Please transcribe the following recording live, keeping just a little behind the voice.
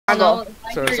No,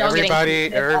 So is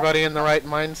everybody in the right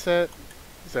mindset?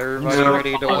 Is everybody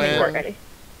ready to win? Ready.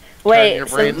 Wait, your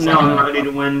brains No, I'm not ready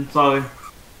to win. Sorry.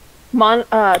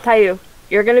 Tayu,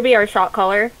 you're gonna be our shot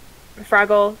caller.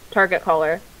 Fraggle, target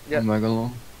caller. Yep.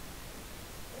 Megalo.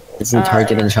 Isn't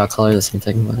target and shot caller the same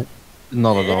thing? What?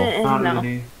 Not at all. Not No.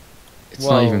 ready. It's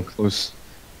not even close.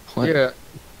 What? Yeah.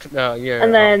 Yeah.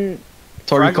 And then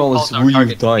Target call is where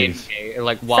you dive.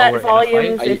 Like while set we're volumes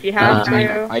in a fight. if you have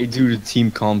to. I do the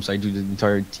team comps, I do the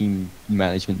entire team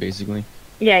management basically.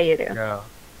 Yeah, you do. Yeah.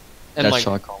 And That's like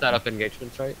shot call. set up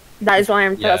engagements, right? That is why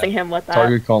I'm Yeah. trusting him with that.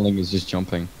 Target calling is just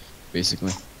jumping,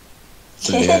 basically.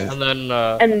 So, yeah, And then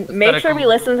And make sure we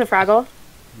listen to Fraggle.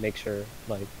 Make sure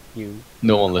like you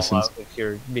no one call listens. out if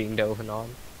you're being dove on.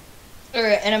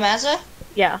 Alright, and Amaza,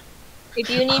 Yeah. if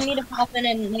you need me to pop in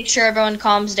and make sure everyone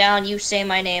calms down, you say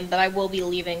my name, but I will be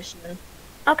leaving soon.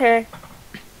 Okay.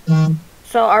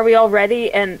 So are we all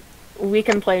ready? And we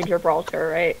can play Gibraltar,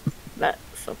 right?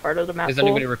 That's a part of the map Is pool.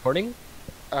 anybody recording?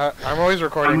 I'm always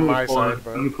recording my side,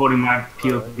 but I'm recording my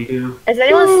POV too. Is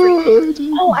anyone free?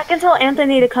 Oh, I can tell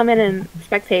Anthony to come in and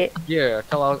spectate. Yeah,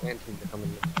 tell Anthony to come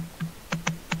in.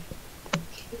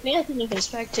 If Anthony can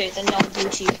spectate, then not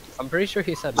Gucci. I'm pretty sure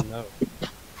he said no.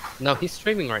 No, he's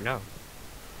streaming right now.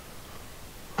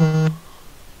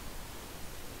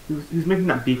 Who's making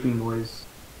that beeping noise?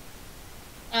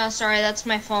 Sorry, that's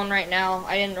my phone right now.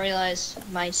 I didn't realize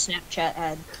my Snapchat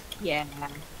had... Yeah.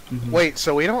 wait,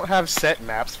 so we don't have set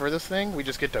maps for this thing? We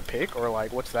just get to pick, or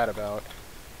like, what's that about?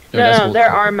 No, there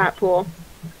are map pool.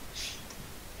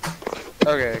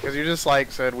 Okay, because you just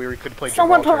like said we could play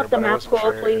Someone Gibraltar, put up the but I map wasn't pool,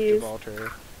 sure if please.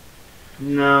 Gibraltar-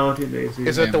 No, too lazy.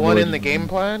 Is it the one in the game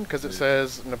plan? Because it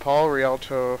says Nepal,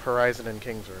 Rialto, Horizon, and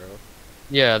Kings Row.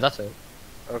 Yeah, that's it.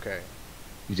 Okay.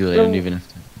 You do it, I don't even have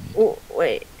to. Oh,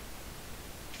 wait.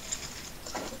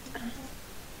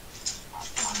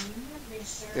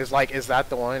 Is that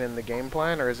the one in the game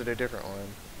plan, or is it a different one?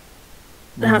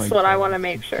 That's what I want to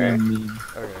make sure.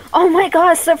 Okay. Oh my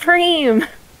gosh, Supreme!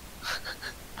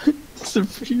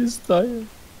 Supreme is tired.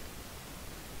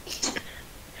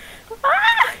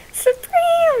 Ah!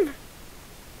 Supreme!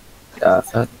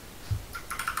 That.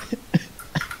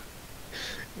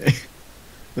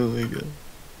 Oh my god.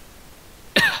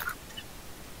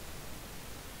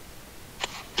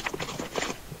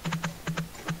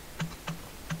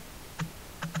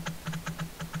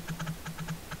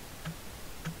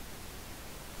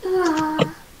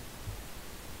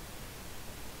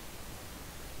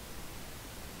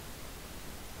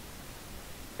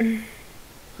 Been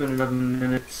 11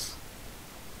 minutes.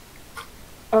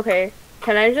 Okay,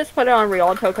 can I just put it on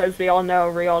Rialto because we all know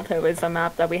Rialto is a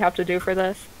map that we have to do for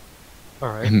this?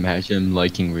 Alright. Imagine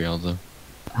liking Real though.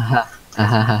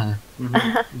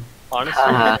 Honestly,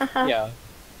 yeah.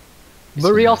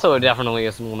 But Rialto definitely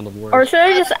isn't one of the worst. Or should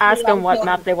I just ask them what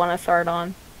map they want to start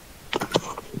on?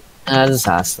 I just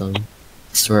ask them. I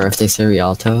swear, if they say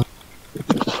Rialto,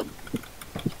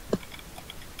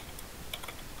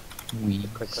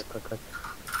 Click.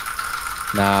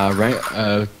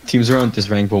 Nah, teams around this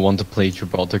rank will want to play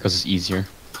Gibraltar because it's easier.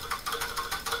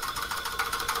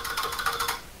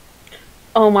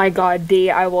 Oh my god, D,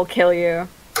 I will kill you.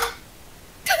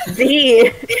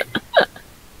 D!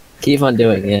 keep on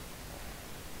doing it.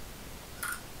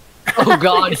 Oh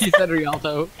god, he said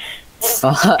Rialto.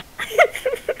 Fuck.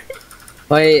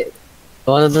 Wait,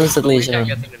 one of them said Legion. I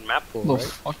Legion. guess it in map pool, Oh, right?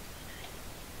 fuck.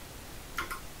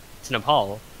 It's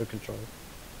Nepal for control.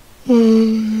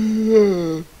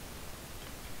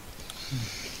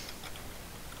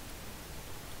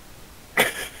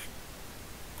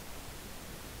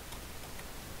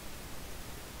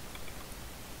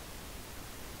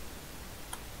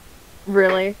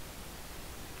 Really?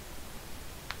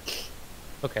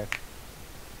 Okay.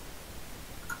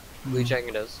 Lijiang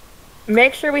it is.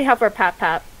 Make sure we have our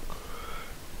pap.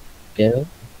 Bill?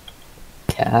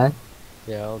 Cat?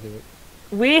 Yeah, I'll do it.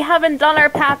 We haven't done our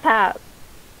pap.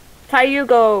 Tayu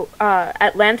go,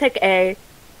 Atlantic A.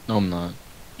 No, I'm not.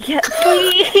 Yeah,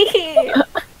 please!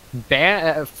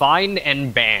 Find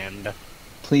and banned.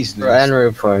 Please do. And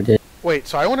reported. Wait,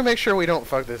 so I want to make sure we don't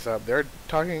fuck this up. They're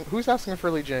talking. Who's asking for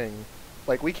Li Jing?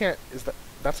 Like, we can't.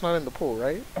 That's not in the pool,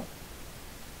 right?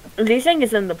 Lijiang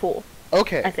is in the pool,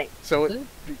 Okay. I think. So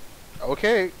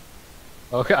okay.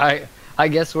 Okay, I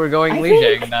guess we're going I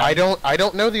Lijiang think- now. I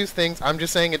don't know these things. I'm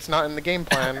just saying it's not in the game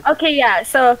plan. Okay, yeah,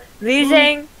 so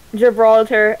Lijiang,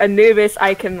 Gibraltar, Anubis,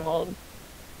 Eichenwald.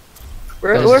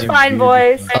 We're fine,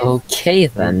 boys. Okay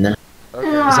then. Okay.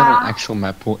 Is that an actual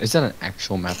map pool? Is that an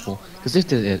actual map pool? Because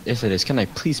if it is, can I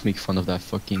please make fun of that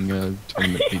fucking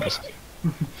tournament, please?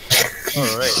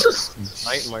 Alright.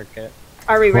 Night market.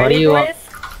 Are we What ready, do you want? boys?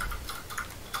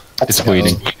 It's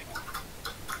bleeding.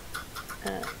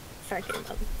 Sorry, there we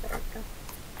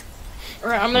go.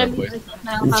 Alright, I'm gonna Right, be wait. myself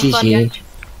now. Have fun, GG. guys.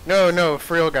 No,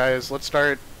 for real, guys. Let's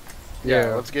start. Yeah,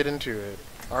 Yeah. let's get into it.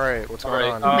 Alright, what's going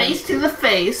Alright, on? Mace to the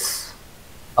face.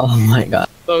 Oh my god.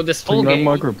 So this full Playing game.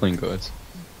 Mug or playing goods?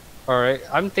 Alright,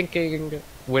 I'm thinking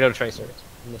Widow Tracer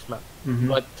in this map.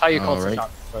 But Tayu calls the Alright.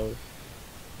 shot, so.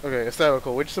 Okay, it's that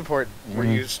cool. Which support were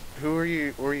Mhm. you? Who are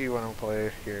you? Where you want to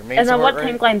play here? Main And then what support,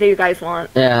 tank line do you guys want?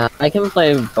 Yeah, I can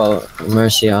play both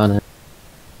Mercy on it.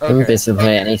 I can Okay. basically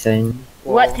play anything.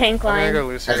 What tank I'm gonna line? go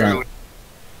Lucio. Okay.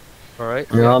 Alright.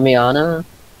 You want me Ana?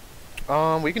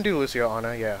 We can do Lucio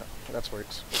Ana. Yeah, that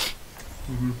works.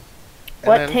 Mhm. And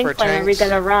What then tank for line are we tanks,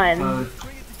 gonna run?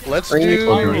 Let's Or you do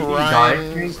can do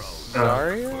Ryan Zarya.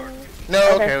 Zarya. No,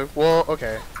 Okay. okay. Well,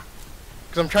 okay.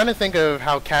 Because I'm trying to think of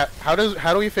how how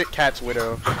do we fit Cat's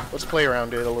Widow? Let's play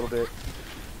around it a little bit.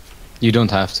 You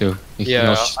don't have to. You Yeah, can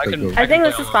also I play can- good. I think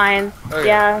play this is alone. fine. Okay.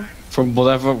 Yeah. From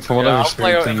whatever I'll play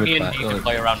experience me and with D that. can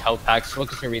play around health packs,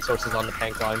 focus your resources on the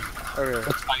tank line. Okay.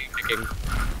 What's Tayu picking?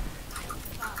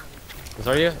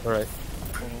 Zarya? Alright.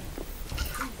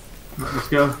 Let's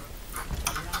go.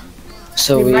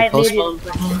 So we we might need postpone?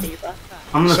 you. D.Va.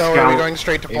 I'm gonna So scout. are we going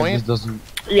straight to It point? just doesn't.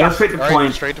 Go Yeah. straight to All right,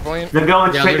 point. straight to point. They're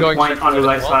going Yeah, straight they're to going point straight on the to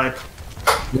right point.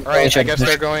 side. All right, I guess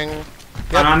they're going.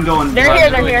 And I'm going. They're here,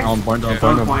 they're here. On point, on point,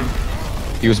 On on point.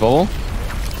 point. Use bubble.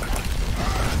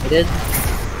 I did.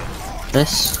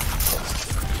 This.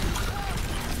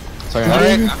 Sorry, All I right.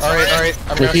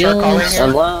 I'm The gonna start calling heals. here.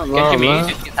 Allah, Genji Allah, me, Allah.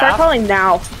 Genji Start tap. calling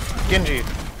now. Genji.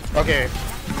 Okay.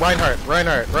 Reinhardt. Run,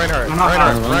 run.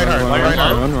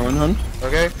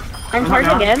 Okay. I'm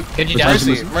charging in. Genji Which dash.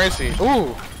 one? Mercy.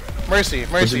 Ooh. Mercy. Yeah.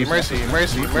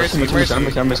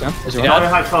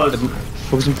 High close.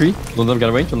 Focus on 3. Don't let them get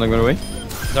away. Don't let them get away.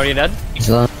 Zarya dead?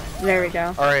 Allah. There we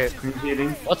go. All right.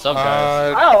 Hitting. What's up,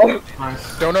 guys? Oh.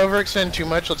 Nice. Don't overextend too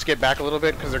much. Let's get back a little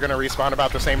bit because they're gonna respawn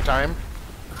about the same time.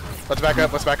 Let's back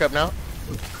up. Let's back up now.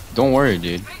 Don't worry,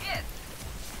 dude.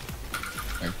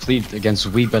 I plead against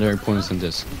way better opponents than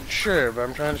this. Sure, but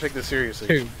I'm trying to take this seriously.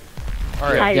 Two. All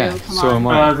right. Tayu, Yeah, come so on. am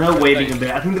I. They're waiting a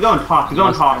bit. I think they're going top. They're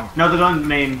going top. No, they're going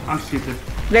main. I'm stupid.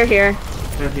 They're here.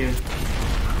 They're here.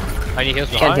 I need heals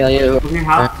Can't behind. heal you. Looking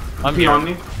how? I'm Be here. on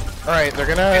me. All right. They're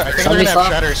gonna. I think Somebody they're gonna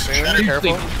stop. have shatter soon.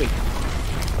 Careful.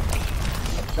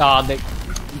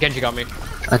 Genji got me.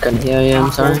 I couldn't heal you,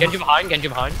 I'm sorry. Genji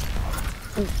behind.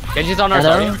 Genji's on our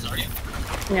Hello? Zarya.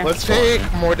 Yeah. Let's take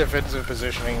more defensive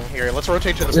positioning here. Let's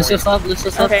rotate to the Let's point. just stop, let's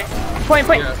just stop. Okay. Point.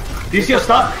 Do you see your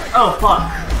stuff? Oh, fuck.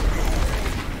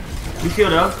 You see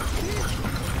it up?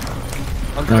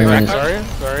 I'm No, coming no, back. no.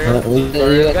 Sorry. We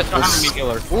You guys don't have any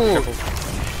healer. Ooh.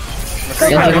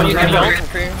 Genji,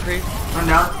 Run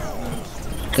down.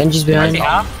 Genji's behind. Mercy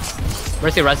half.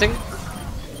 Mercy resing.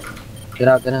 Get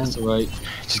out, get out. It's alright.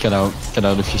 Just get out. Get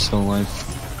out if you're still alive.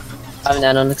 I have an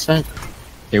add-on next fight.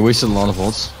 They wasted a lot of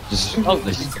ults. Just, Oh,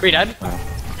 just, 3 dead.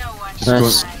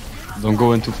 Nice. don't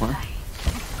go in too far.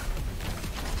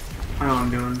 I know what I'm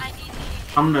doing.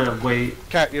 I'm gonna wait.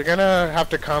 Cat, you're gonna have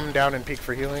to come down and peek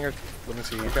for healing. Or let me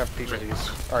see. You have to peek for these.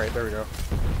 All right, there we go.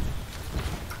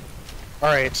 All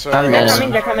right, so I'm They're Nano.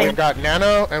 coming. They're coming. we've got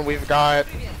Nano and we've got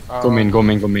Go main, go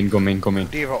main, go main, go main, go main.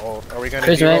 Diva ult. Are we gonna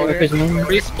Chris Diva right, ult Chris here? right.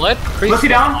 Free split. Pussy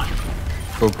down.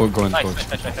 Go in, Nice. coach.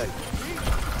 Nice.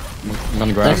 I'm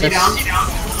gonna grab. Nice. Down.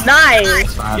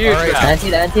 Nice. Huge. Alright. guy. Anti.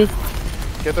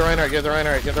 Get the Reinhardt.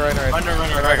 Reinhardt.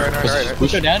 Runner.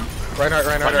 Lucio dead. Reinhardt.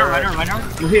 Runner.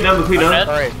 Look at them. I'm dead.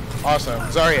 All right, awesome.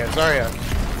 Zarya.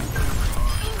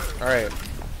 All right.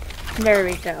 There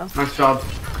we go. Nice job.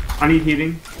 I need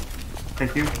healing.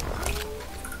 Thank you.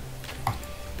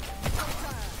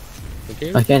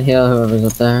 Okay. I can't heal whoever's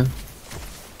up there.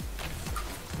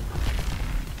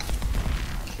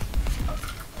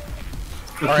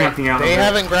 They're All camping right. out. They over there.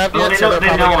 haven't grabbed Oh, yet, they so know- they're they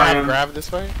probably know gonna I have am. grab this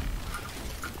fight.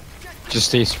 Just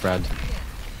stay spread.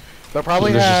 They'll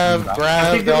probably There's just have no I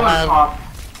grab. think they're They'll going have. top.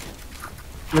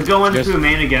 They're going Yes. to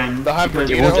main again. They'll have because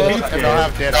Brigida they ult, won't and they'll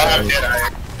have get Dead.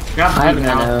 Grab I have Blue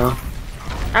now. Nano.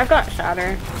 I've got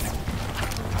shatter.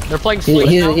 They're playing split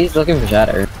now. He's looking for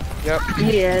shatter. Yep.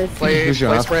 He is. Play Who's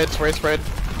your half? spread.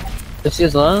 This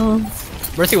is low.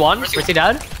 Mercy 1. Mercy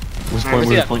dead. Where's Alright, point,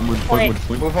 we where's see point, where's point,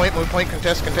 where's point? Move point,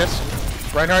 contest.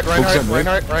 Reinhardt. Runner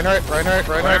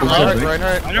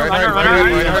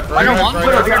one.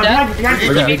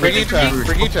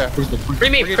 Brigitte. Free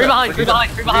me. Free behind. Free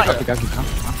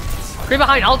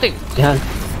behind. Ulting. Yeah.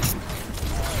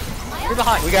 Free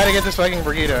behind. We gotta get this fucking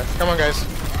Brigitte. Come on, guys.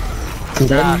 I'm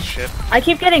dead. Ah, shit. I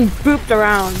keep getting booped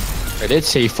around. I did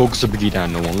say focus on Brigida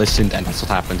and no one listened, and that's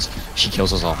what happens. She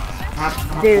kills us all.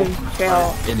 Dude,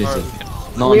 chill. It is it.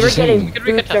 No, we I'm were just getting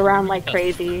saying. booped around like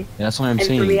crazy. Yeah, that's what I'm And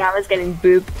saying. for me, I was getting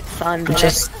booped, stunned. and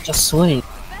Just swing.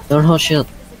 Don't hold shield.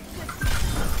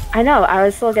 I know, I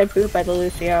would still get booped by the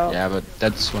Lucio. Yeah, but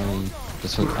that's what.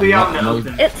 We I'm out not.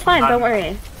 now. It's fine, don't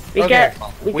worry. We Okay, get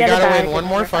we it gotta back win one and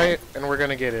more we're fine. fight, and we're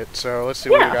gonna get it. So let's see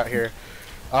what Yeah. we got here.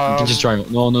 You can just try. No,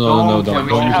 Oh, don't yeah,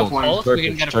 we use have it. one. We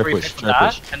can get a Try free push, pick for try that,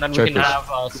 push, and then try we can push.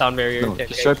 have sound barrier. No, take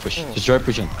just try push. Just try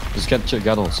pushing. Just get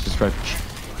Gaddles. Just try push.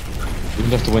 We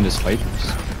don't have to win this fight.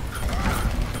 Just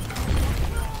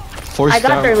force I got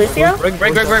down. their Lucio. Break.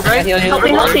 Help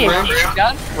me, help me.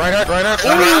 Reinhardt.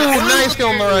 Ooh, nice kill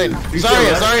on the right.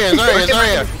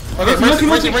 Zarya. Okay,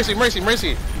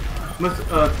 Mercy.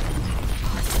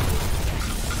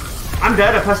 I'm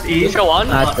dead. I pressed E. Show one.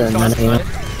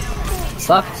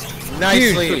 Fuck.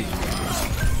 Nicely.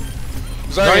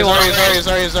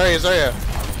 Zarya.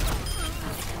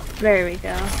 There we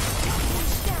go.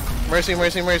 Mercy. I'm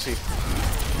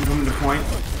coming to point.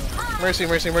 Mercy.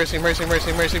 Mercy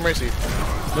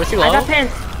I low. got pinned.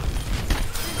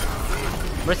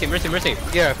 Mercy.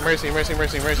 Yeah, Mercy.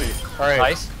 Alright.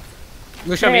 Nice.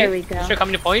 Lucio, There me. we go. Lucio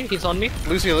coming to point. He's on me.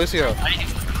 Lucio.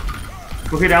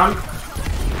 Okay, down.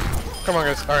 Come on,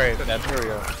 guys. Alright, here we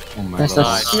go. Oh my That's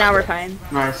god. not- Now we're fine.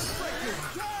 Nice.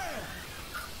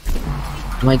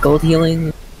 My gold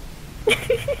healing.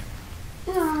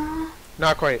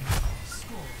 Not quite.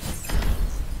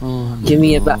 Oh, Give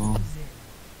me it back.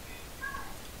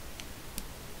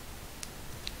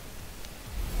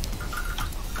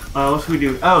 What should we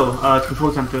do? Oh,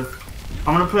 control center.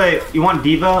 I'm gonna play. You want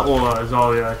Diva or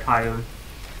Zarya, Kaio?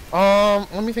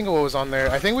 Let me think of what was on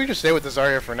there. I think we just stay with the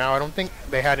Zarya for now. I don't think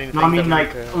they had anything. No, I mean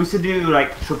that like we should do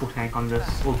like triple tank on this.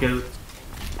 We'll go.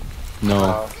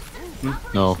 No.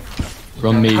 No.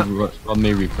 Run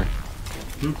me Reaper.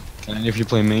 Can any of you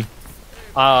play me?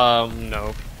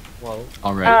 No. Well,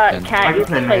 Alright then. Cat, you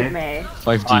play can play Mei. Mei.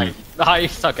 5D. I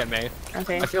suck at Mei.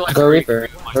 Okay. I feel like Go Reaper.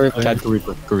 Go Reaper. Cat, go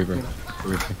Reaper.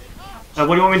 What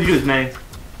do you want me to do? Is Mei?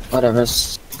 Whatever.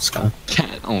 Let's go.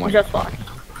 Cat. Oh my god. Just walk.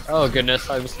 Oh goodness,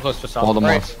 I was supposed to stop. Call them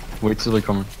Right. off. Wait till they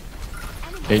come.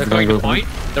 Hey, They're you going gonna to go point.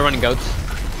 They're running goats.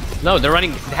 No, they're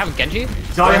running. They have Genji.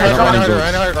 Zarya has Reinhardt.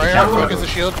 Zarya. Reinhardt, focus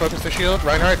the shield.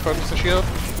 Reinhardt, focus the shield.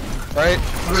 Right,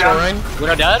 let's go, Rein.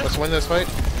 We're dead. Let's win this fight.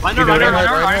 Reinhardt.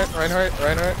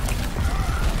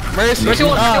 Mercy. Mercy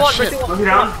one. Ah, shit. Mercy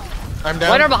down. I'm down.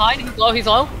 Reinhardt behind. He's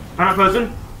low. I'm not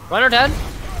frozen. Reinhardt dead.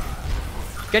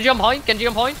 Genji on point. Genji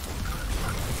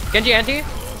anti.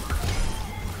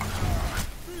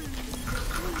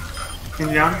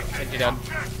 Genji down. Genji dead.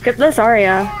 Get the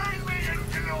Zarya.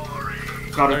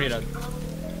 Got Already it. dead.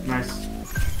 Nice.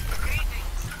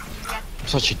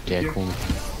 Such a dick woman.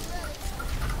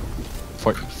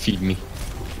 Feed me.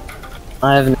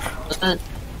 I have.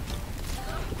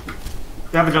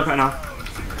 They have a jump right now.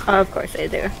 Oh, of course they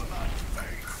do.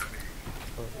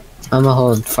 I'm gonna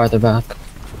hold farther back.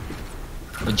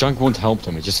 The junk won't help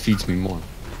them. It just feeds me more.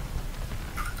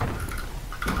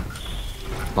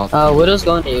 Not Widow's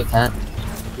going to you, Cat.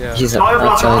 Yeah. He's Zarya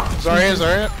block outside. off.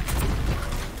 Zarya.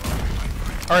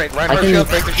 Alright, Reinhardt, I can- shield,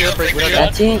 break the shield.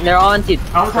 That team, they're all anti.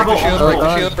 I was Break the shield, break the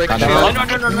Oh, shield, break the God.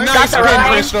 shield. No. Nice pin,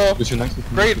 Ryan. Crystal. Who's your next?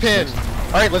 Great pin.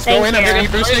 Alright, let's go Thank in. I'm you. gonna be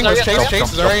boosting. Let's chase.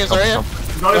 Zarya.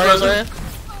 Zarya frozen.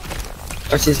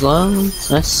 Versus low.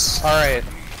 Nice. Alright.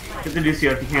 Get the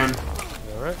Lucio if you can.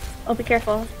 Oh, be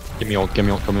careful. Give me ult.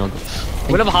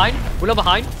 Widow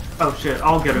behind. Oh shit,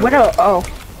 I'll get her. Widow. Oh.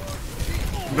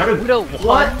 Better. Widow.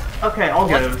 What? Okay, I'll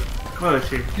get her. Where is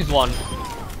she? He's one.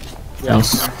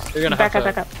 Nice. You're gonna Back have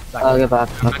up. to I'll get back.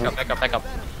 back up.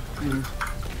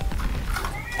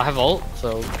 I have ult,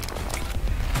 so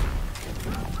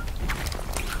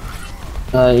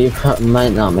You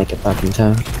might not make it back in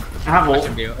time. I have I ult.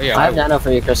 should be. I Yeah. have nano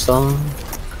for you, Crystal.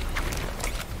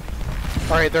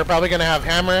 Alright, they're probably gonna have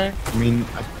hammer. I mean,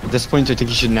 at this point, I think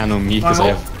you should nano me because I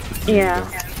have. Yeah.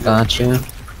 Gotcha.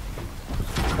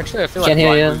 Actually, I feel Can't like hear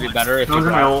Blind you. would be better if you Those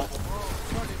are my grab. ult.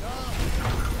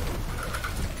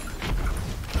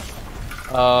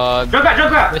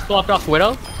 Jump They swapped off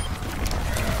Widow.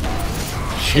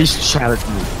 He's shattered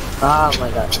me. Oh my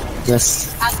god.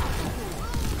 Yes.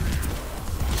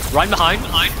 Right behind.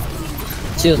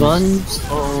 Choose one.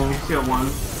 Oh, still one.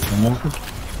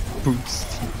 Boost.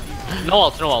 No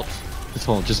ult. Just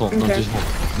hold. No, Okay.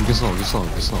 just hold.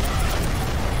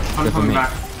 I'm Good for coming me.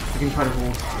 back. I can try to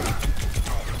hold.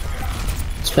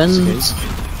 Spin.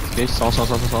 Okay, saw.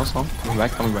 Coming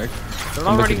back. They're Come not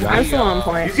back running. again. I'm still on Do you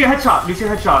point. see a headshot?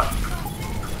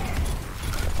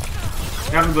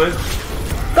 You have a good.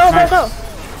 Go.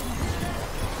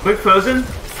 Quick frozen.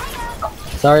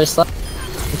 Sorry, slap.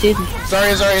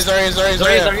 Zarya.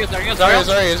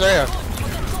 Zarya.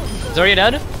 Zarya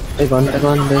dead? Big one, big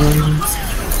one, big one.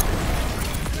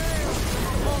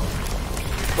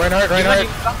 Reinhardt.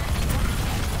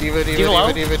 Diva.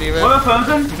 What about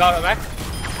Frozen? You got it back.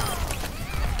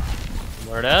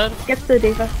 We're dead. Get the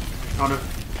diva. Got it.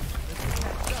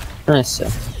 Nice.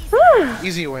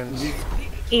 Easy wins.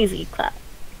 Easy clap.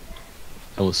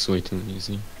 That was way too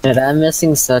easy. Dude, I'm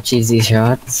missing such easy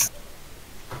shots.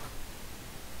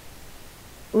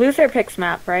 Loser picks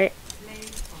map, right?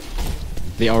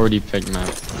 They already picked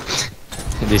map.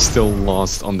 They still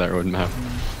lost on their own map.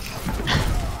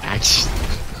 Actually.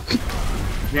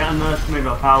 Yeah, underestimate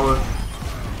our power.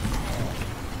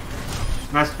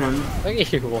 Nice pin.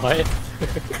 Wait, what?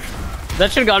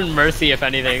 That should have gotten Mercy, if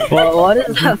anything. Well, what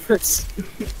is that for?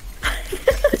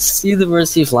 See the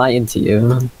Mercy fly into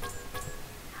you.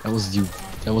 That was you.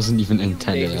 That wasn't even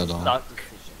intended at all. Suck.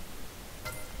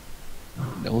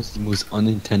 That was the most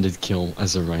unintended kill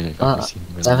as a Rhino I've ever seen.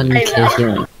 in my life. 7k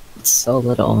healing. It's so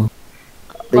little.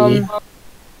 3.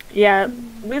 Yeah,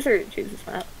 loser chooses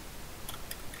map.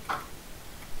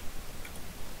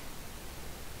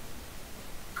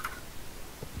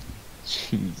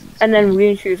 Jesus. And then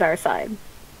we choose our side.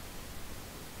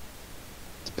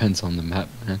 Depends on the map,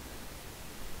 man.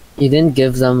 You didn't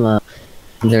give them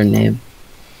their name.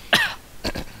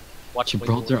 Watch You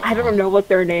brought their. I don't know what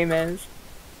their name is.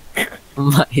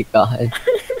 Oh my god.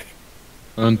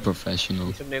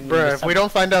 Unprofessional. Bruh, if we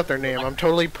don't find out their name, I'm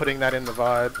totally putting that in the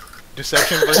VOD.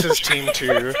 Deception versus Team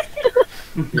 2.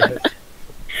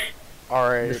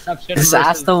 Alright. Deception Just versus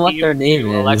ask them what Team their name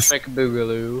 2, is. Electric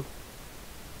Boogaloo.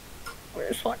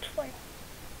 Where's watch play?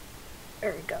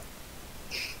 There we go.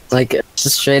 Like,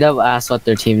 just straight up ask what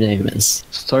their team name is.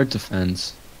 Start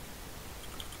defense.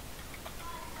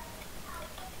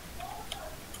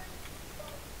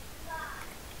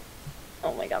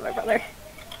 Oh my god, my brother.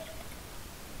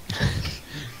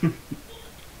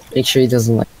 Make sure he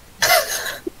doesn't like.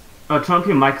 Turn up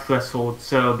your mic threshold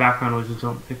so background noises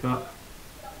don't pick up.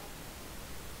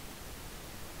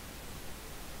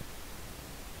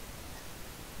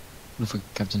 What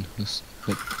if Captain Who's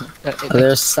like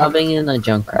They're subbing in a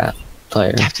Junkrat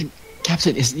player.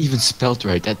 Captain isn't even spelled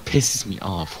right. That pisses me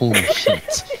off. Holy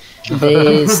shit.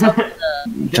 They sub in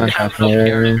a Junkrat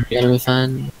player. You're gonna be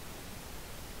fine.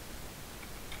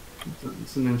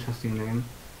 It's an interesting name.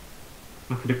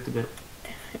 I predicted it.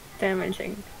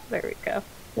 Damaging. There we go.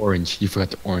 Orange. You forgot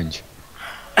the orange.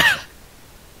 You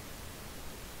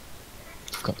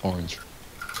forgot orange.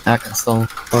 Axel,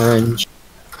 orange.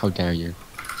 How dare you?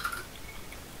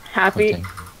 Happy. Okay.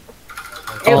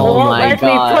 It Oh won't my let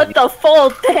God. me put the full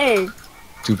thing.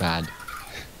 Too bad.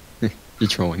 You're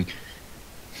trolling.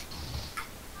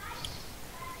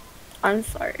 I'm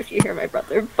sorry if you hear my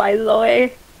brother, by the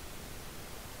way.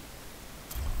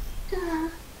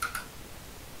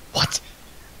 What?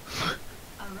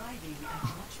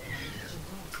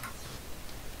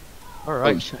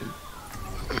 Alright.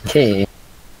 Okay.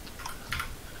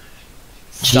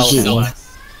 GG.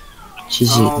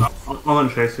 GG. I'll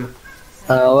untrace you.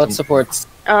 What supports?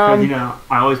 You know,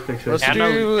 I always play Let's Tracer.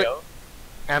 do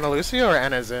Ana Lucia or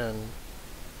Ana Zen?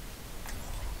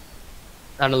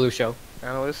 Ana Lucio.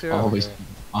 Ana Lucia? Always, Okay.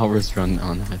 always run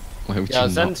on that. Why would Yeah, you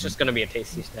Zen's not? just gonna be a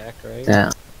tasty snack, right?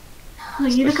 Yeah. Oh,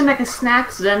 you looking like a snack,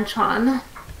 Zentron.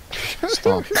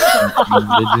 Stop.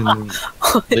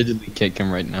 literally kick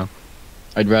him right now.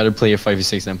 I'd rather play a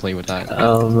 5v6 than play with that.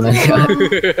 Oh my god.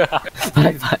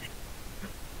 Bye bye.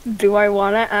 Do I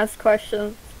want to ask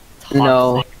questions?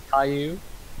 No. Caillou.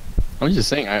 I'm just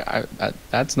saying,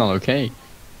 that's not okay.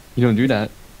 You don't do that.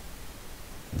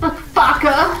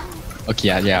 Fucker! Okay,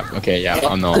 yeah,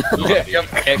 I'm not.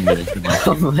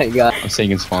 Oh my god. I'm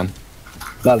saying it's fun.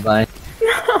 Bye bye.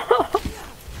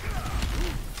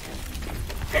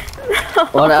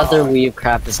 What other weeb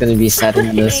crap is gonna be said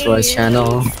in this voice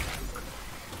channel?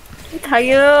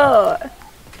 Caillou!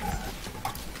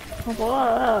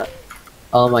 What?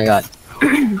 Oh my god.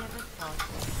 Come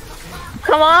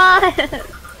on!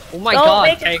 Oh my Don't god,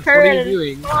 make it Tank, what are hurt. you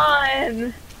doing? Come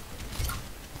on!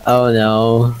 Oh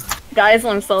no. Guys,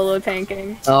 I'm solo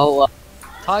tanking. Oh,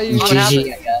 Caillou, what GG,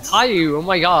 happened? I guess. Caillou, oh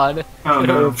my god. Oh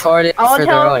no. Reported I'll for the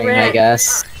tell rowing, I Rick.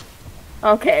 guess.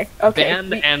 Okay, okay.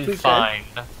 Banned and we good. fined.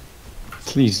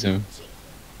 Please do.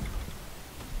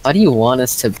 Why do you want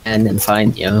us to ban and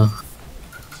find you?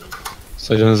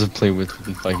 So he doesn't play with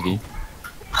 5D.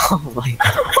 Oh my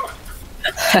god.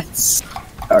 That's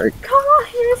dark. Come on,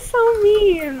 you're so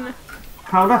mean.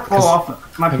 How did that fall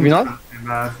off? My Have ping's you not? not too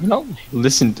bad. No,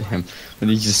 listen to him when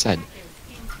he just said.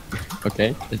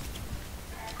 Okay.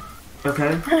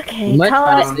 Okay. Okay, You might tell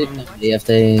try us. to save somebody if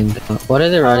they. What are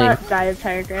they running? Dive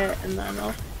Tiger and then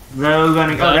I'll They're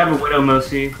gonna go. They have a Widow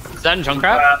Mercy. Is that in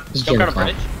Junkrat? Junkrat on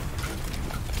bridge?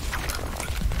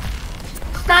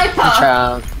 Sniper! Watch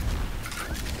out.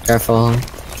 Careful.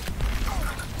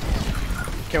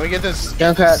 Can we get this?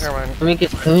 Junkrat, Never mind. can we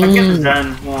get... I can get the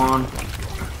Zen one.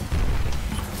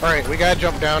 Alright, we gotta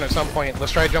jump down at some point.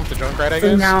 Let's try to jump the Junkrat, I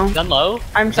guess. No. Is that low?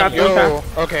 I'm trapped. Yo,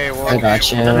 okay, well, I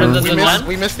got you.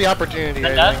 we missed the opportunity,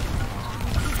 I think.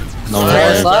 No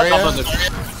Zarya, worries.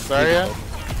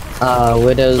 Zarya?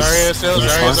 Widows... Zarya still?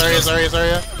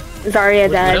 Zarya? Zarya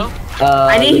dead.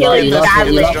 I need healing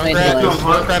badly.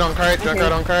 Junkrat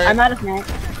on cart. I'm out of net.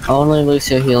 Only lose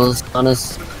your heals,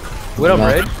 honest. Widow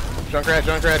bridge? Junkrat.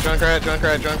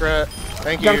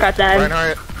 Thank you. Junkrat dead.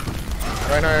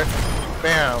 Reinhardt.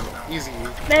 Bam. Easy.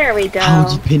 There we How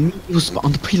did you go. pin me? It was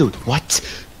on the preload. What?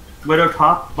 Widow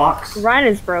top box. Ryan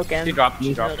is broken. She dropped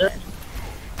it.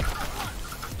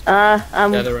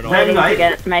 I'm Yeah, they were waiting to Right.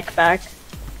 get mech back.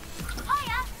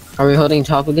 Are we holding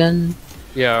top again?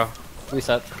 Yeah.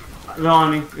 Reset. They're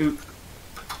on me. Ooh.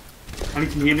 I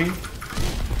need some healing.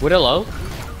 Widow low?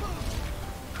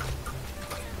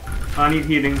 I need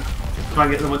healing. So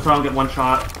I don't get one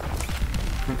shot.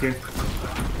 Thank you.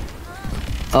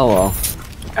 Oh well.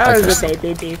 Oh, Okay. the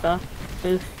baby diva.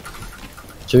 Oof.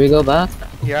 Should we go back?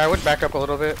 Yeah, I would back up a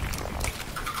little bit.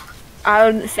 I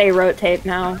would say rotate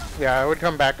now. Yeah, I would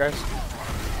come back, guys.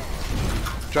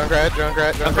 Junkrat.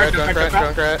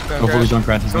 Hopefully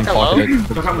Junkrat is getting pocketed.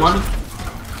 Junkrat one.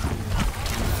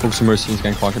 Focus on Mercy is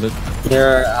getting pocketed.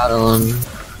 You're out alone.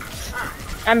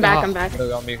 I'm back. I'm back. Widow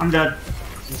got me. I'm dead.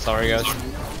 I'm sorry, guys.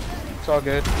 It's all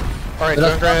good. Alright,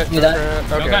 But Junkrat. do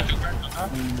that. Okay.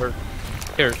 Junkrat. We're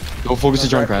here. Go focus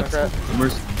on Junkrat.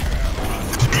 Mercy.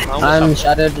 I'm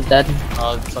shattered, dead.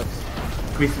 It sucks.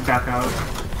 We should back out.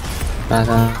 Back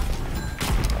up.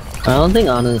 I don't think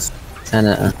Anna's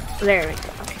kinda... There we go.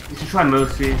 You should try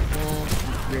Mercy.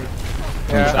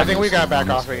 Yeah, I think we got back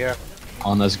off it, yeah.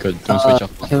 Anna's good. Don't switch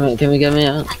up. Can we get me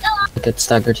out? Get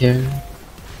staggered here.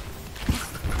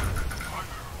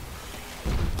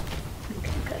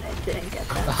 Good, I didn't get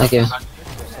that. Thank you.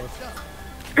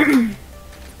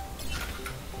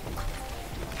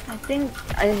 I think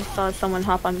I saw someone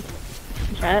hop on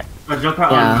jet.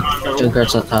 Junkrat Yeah, on.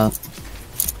 Junkrat's up top.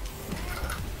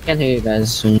 Can't hear you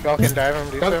guys soon. Y'all can dive him,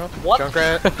 do so. What?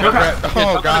 Junkrat.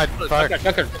 Oh god, fuck.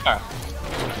 Junkrat.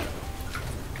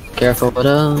 Careful,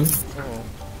 Widow.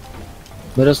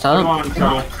 Widow's Come top. on,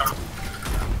 so.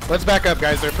 Let's back up,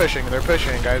 guys. They're pushing,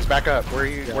 guys. Back up. Where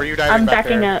you diving I'm back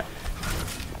backing there? up.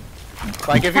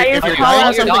 Like, if How you're you dying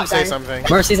call something, out say your something.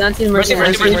 Mercy's anti, Mercy,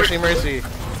 Mercy, Mercy. Mercy.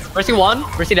 Mercy one.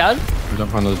 Mercy down.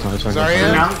 Jump on the time.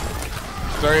 Zarya? Now.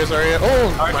 Zarya.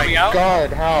 Oh Alright, my coming out.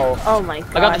 god, how? Oh my I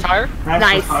got the god. tire.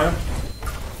 Nice.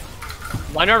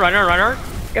 Runner.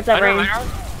 Get that range. Runner.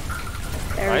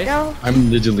 There we Nice. go.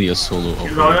 I'm literally a solo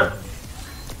Zarya. operator.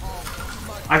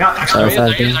 I got Sorry,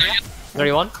 Zarya, Fraggle. Zarya.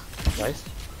 31. Nice.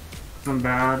 I'm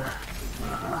bad.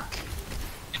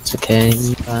 It's okay,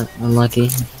 but unlucky.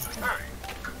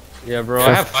 Yeah, bro.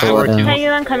 I have Careful, firework. Widow. Hey,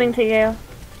 I'm coming to you.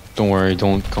 Don't worry,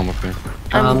 don't come up here.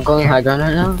 I'm going high ground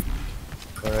right now.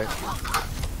 Alright.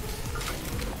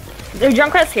 The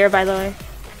Junkrat's here, by the way.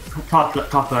 Top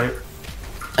right.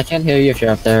 I can't hear you if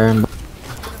you're up there. I'm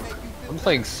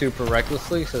playing super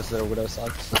recklessly since their Widow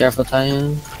sucks. Careful,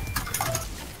 Tayu.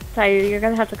 Tayu, you're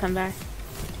gonna have to come back.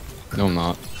 No, I'm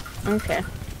not. Okay.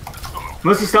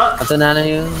 Mercy stuck. That's an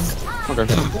you. Okay.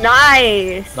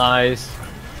 Nice! Nice.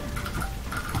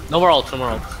 No more ults.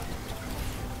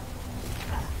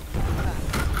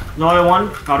 Zarya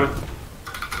one. Got it.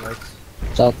 Nice.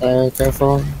 It's out there,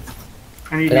 careful.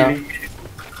 I need Get out. healing.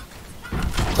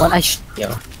 What yo.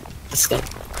 Let's go.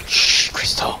 Shh,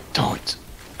 Crystal, don't.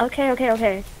 Okay.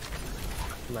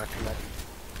 Come back.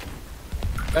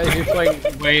 Guys, you're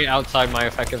playing way outside my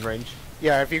effective range.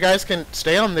 Yeah, if you guys can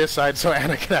stay on this side so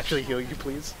Anna can actually heal you,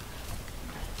 please.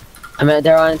 I'm at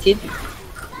there on a team.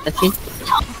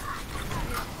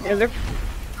 Yeah, they're-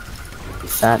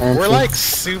 Fat anti. We're like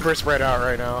super spread out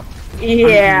right now.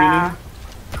 yeah.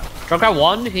 Junkrat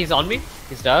one. He's on me.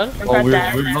 He's dead. Junkrat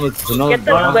dead. we're another Get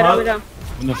the Widow.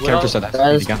 enough characters that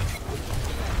Guys. again.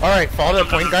 Alright, follow the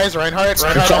point, guys. Reinhardt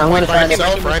I'm on gonna point by find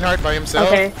himself. Reinhardt by himself.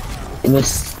 Okay.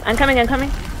 Miss. I'm coming.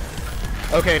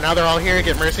 Okay, now they're all here.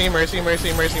 Get Mercy.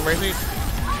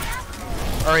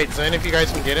 Alright, Zen, if you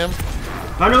guys can get him.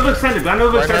 Gun overextended.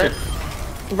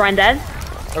 Reinhardt. Ryan dead.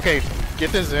 Okay,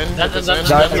 get the Zen. Get the Zen,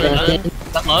 Zen. Zen.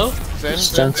 That low. Zen.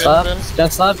 Junk slap.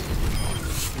 Junk slap.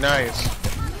 Nice.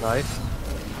 Nice.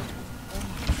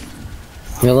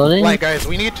 Reloading. Like, guys,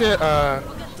 we need to,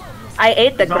 I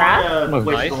ate the grass. What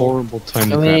a Nice. horrible time to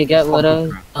Can we grab get fucking Widow?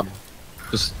 crap. Oh,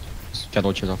 Just get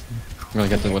all cheers off. I'm gonna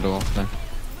get the widow off there.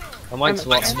 I might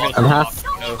swap. I'm half.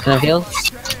 Can I heal?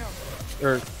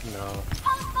 Or no.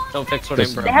 Don't fix what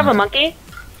I'm They have a monkey.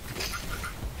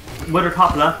 Widow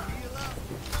top left.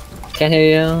 Can't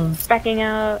hear you. Backing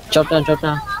out. Drop down, drop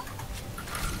down.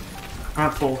 I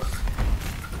have pulse.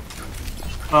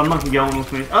 Monkey going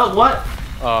with me. Oh, what?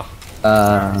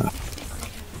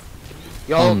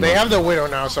 Yo, they have the widow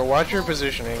now, so watch your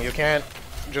positioning. You can't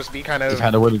just be kind of They've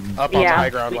had a widow. up on the high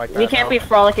ground like that. We can't be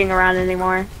frolicking around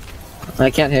anymore. I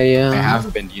can't hear you. I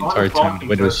have been the entire time. The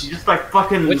widow's. You just like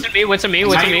fucking. What's in me? What's in me?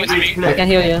 What's in me? What's in me? I can't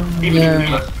hear you.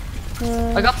 Yeah.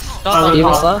 I got stuck. You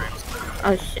even slow?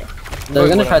 Oh shit. They're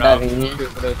gonna try diving you.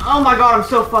 Oh my god, I'm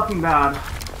so fucking bad.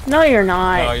 No, you're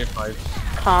not. No, you're fine.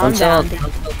 Calm down.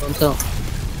 Don't tilt.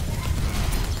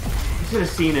 You should have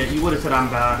seen it. You would have said I'm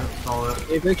bad. That's all it.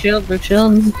 Hey, big shield, big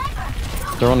shield.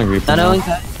 They're on a Reaper. I know.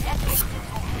 now.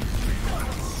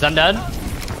 Is that dead?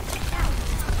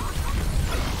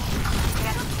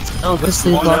 Oh, this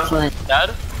is block line.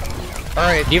 Dead?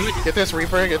 Alright, Give it- get this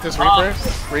Reaper, get this Reaper.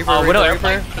 Reaper, Widow Reaper,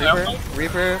 airplane,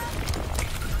 Reaper, Reaper.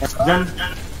 Then.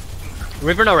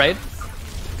 Reaper no raid.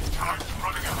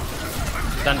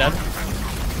 Done dead.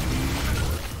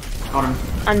 Got him.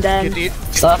 I'm Get dead. deep.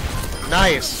 Stop.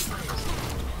 Nice.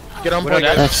 Get on Widow point,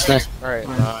 dead. guys. Nice, nice. Alright.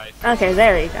 Nice. Okay,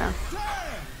 there you go.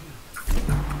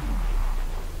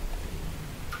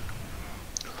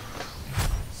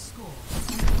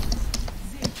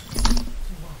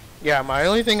 Yeah, my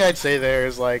only thing I'd say there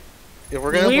is like, if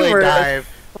we're gonna We play were- dive,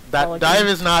 that Apologies. dive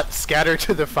is not scatter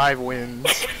to the 5 wins.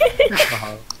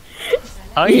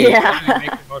 How are you Yeah.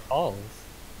 making more calls?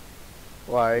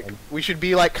 Like, we should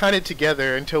be like kind of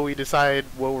together until we decide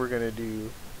what we're gonna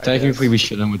do. I Technically, guess. we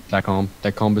shouldn't with that comp.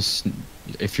 That comp is.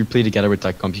 If you play together with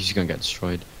that comp, you're just gonna get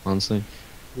destroyed. Honestly.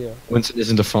 Yeah. Winston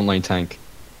isn't the frontline tank.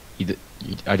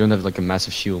 I don't have like a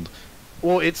massive shield.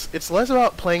 Well, it's less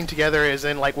about playing together as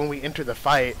in like when we enter the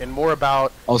fight, and more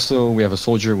about Also, we have a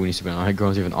soldier who needs to be on high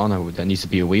ground. We have an Ana that needs to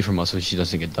be away from us so she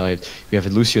doesn't get dived. We have a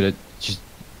Lucio that just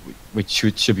which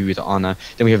should be with the Ana.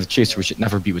 Then we have a Chaser which should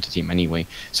never be with the team anyway.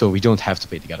 So we don't have to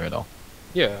play together at all.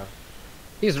 Yeah.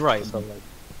 He's right, but like.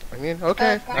 I mean,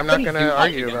 okay, I'm not gonna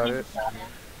argue about it.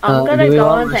 I'm gonna do we go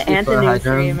all into receive for Anthony's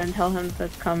hydro? stream and tell him to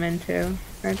come in too.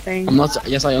 I think. I'm not.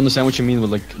 Yes, I understand what you mean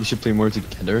with like we should play more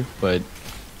together, but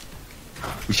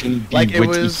we shouldn't be Like it with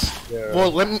was.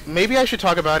 Well, maybe I should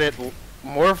talk about it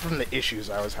more from the issues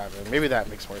I was having. Maybe that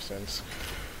makes more sense.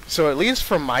 So at least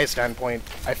from my standpoint,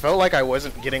 I felt like I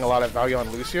wasn't getting a lot of value on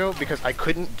Lucio because I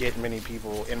couldn't get many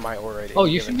people in my aura. at Oh,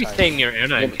 any you given should be time. staying near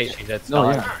Anna in case she gets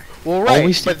No, stuck. yeah. Well, right,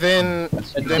 Always but then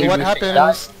Then what we-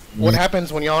 happens? What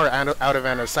happens when y'all are out of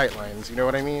Anna's sightlines? You know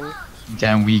what I mean?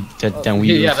 Then we Yeah, then we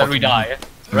fucking- die.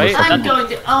 Right? I'm That's- going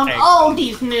to own Hey. all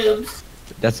these noobs.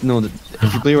 That's no.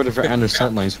 If you play with the under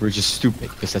sight lines, we're just stupid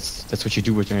because that's what you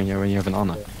do with when you have an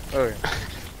Ana. Okay.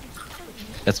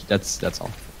 That's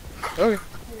all. Okay.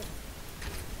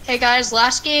 Hey guys,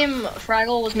 last game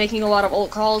Fraggle was making a lot of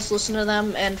ult calls. Listen to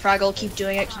them, and Fraggle keep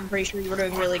doing it. 'Cause I'm pretty sure you were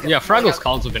doing really good. Yeah, Fraggle's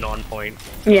calls have been on point.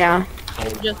 Yeah.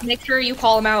 Just make sure you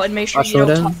call him out and make sure I'll you show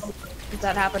don't them. talk about if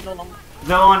that happened to them.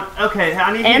 No one. Okay,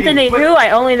 I need Anthony, to. who?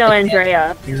 I only know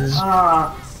Andrea.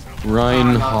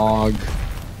 Ryan Hog,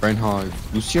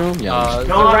 Lucio, yeah.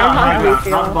 No, no, Reinhardt, no,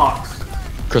 Lucio. not the box.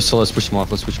 Crystal, let's push him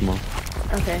off. Let's push him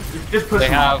off. Okay. Just push They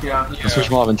him have. off, yeah. Let's push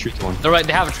him off in 3 to 1. They're right.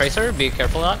 They have a tracer. Be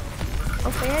careful of that.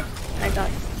 Okay. I got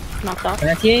knocked off.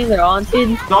 They're team, they're on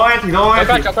team. Don't anti, don't Go crack,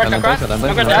 anti. go crack, go crack. Go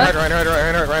crack,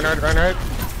 dead. Reinhardt.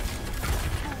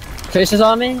 Tracer's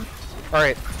on me.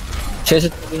 Alright.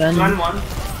 Tracer again. Run one.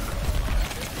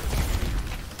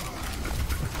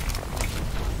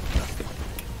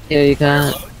 Here you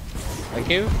can. Thank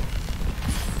you.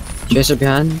 Tracer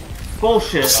behind.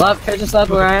 Bullshit. Slap, Tracer slap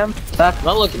where I am. Back.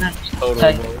 Not looking at me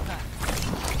totally. Hey. bro.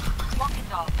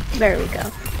 There we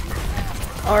go.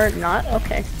 Or not?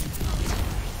 Okay.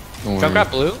 Don't worry.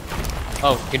 Junkrat blue.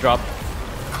 Oh, he dropped.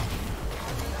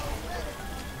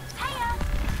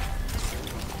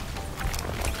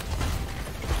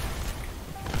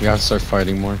 We have to start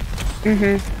fighting more.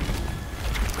 Mhm.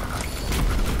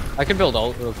 I can build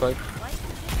ult real quick.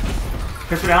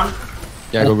 Push it down.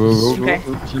 Yeah, go. Okay,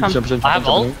 come. Jump. I have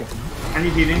ult. I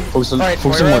need healing. Focus on Alright,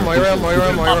 focus on Moira.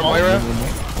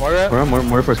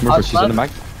 Moira first. She's in the back.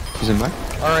 She's in the back.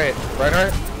 Alright,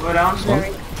 Reinhardt. Go down.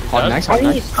 Hog next. Hog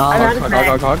next. I'm out of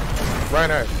mag. Hog.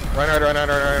 Reinhardt. One.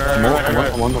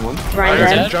 Ryan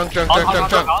dead. Junk. Junk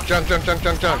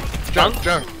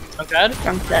dead.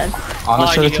 Junk's dead. Honor,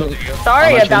 Oh, try you to healed, you kill. healed.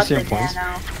 Sorry I'm about actually the seeing points.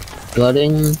 nano.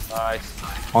 Blooding. Nice.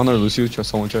 Honor, Lucio, just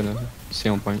someone try to stay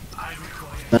on point.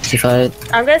 Nasty fight.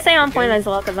 I'm gonna stay on point as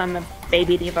well because I'm a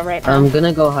baby diva right now. I'm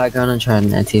gonna go high ground and try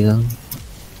an anti though.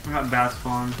 I got bad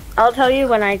spawn. I'll tell you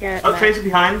when I get. Oh, Tracer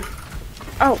behind.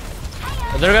 Oh.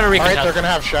 They're gonna recontest. Alright, they're gonna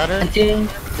have Shatter. Anti.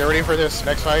 Get ready for this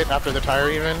next fight after the tire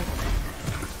even.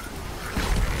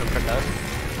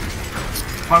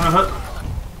 On the hook.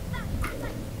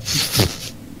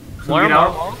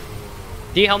 Moira?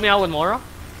 Do you help me out with Moira?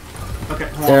 Okay.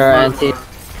 There are anti.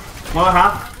 Moira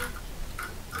half.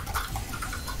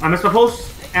 I missed my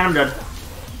pulse, and I'm dead.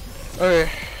 Okay.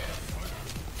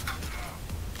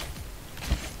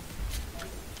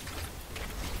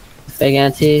 Big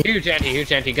anti. Huge anti,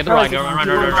 huge anti. Get the ride. Run.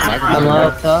 I'm low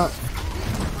up top.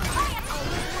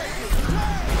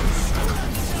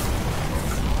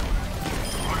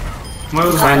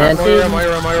 Moira's Fine behind.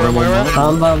 anti. Moira.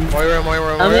 Combo. Moira.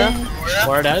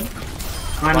 Moira dead.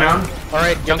 I'm down.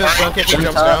 Alright, get this dunk if he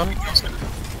jumps down.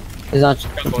 He's not.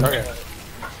 Okay.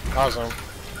 Awesome.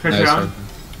 Tracer Nice, down.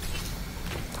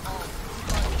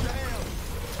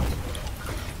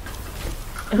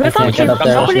 Who's on can't get up payload?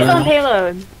 there. Nobody's on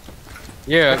payload.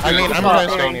 Yeah. I mean, I'm trying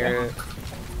to stay near it.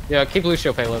 Yeah, keep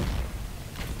Lucio payload.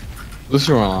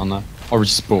 Lucio or Ana, or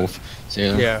just both. So,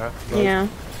 Yeah. Yeah.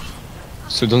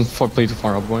 So don't play too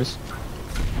far up, boys.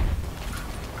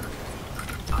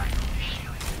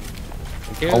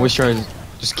 Thank you. Always try to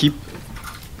just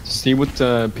stay with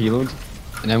the payload,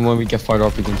 and then when we get farther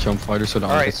up, we can jump farther so the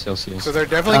Ana Alright, gets Celsius. So they're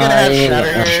definitely gonna have yeah,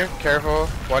 Shatter yeah. here. Careful.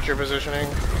 Watch your positioning.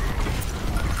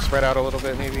 Spread out a little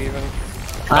bit, maybe even.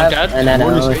 dead. And then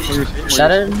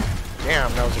Shatter.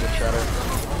 Damn, that was a good Shatter.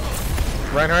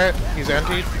 Reinhardt, he's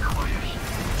antied.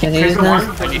 Can you use Tracer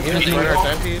that? one.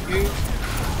 Reinhardt's antied.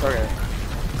 Okay.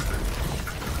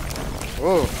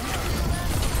 Whoa.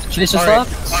 Tracer Alright.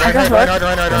 swap. Reinhardt.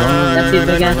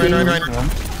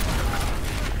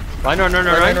 Run.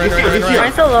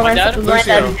 Mine's so low. Mine dead? Mine's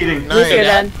dead. Eating. Nice. Lucio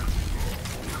dead.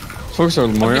 Focus on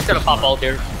I'm Moira. just gonna pop ult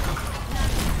here.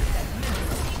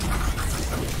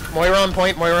 Moira on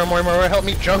point. Moira, help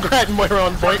me. Junkrat and Moira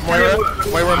on point. Moira,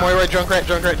 Junkrat.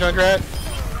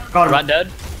 Got him. Rat dead.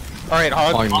 Alright,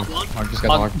 Hog. Hog just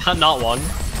got hog. Hog, not one.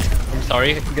 I'm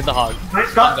sorry. Get the hog.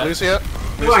 Nice got. Lucio.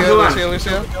 Go on.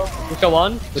 Lucio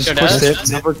one. Lucio Just push dead. it.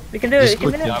 Never. We can do it. Just We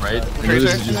quick can do tip, it. right? I know Tracer.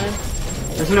 this is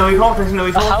just- There's no recall. There's no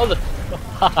recall. How the?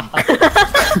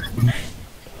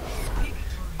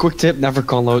 Quick tip: never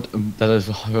call out that a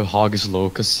hog is low,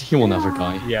 cause he will never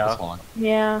die. Yeah. It's hog.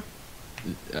 Yeah.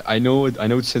 I know it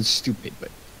sounds stupid, but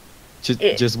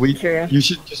just wait. True. You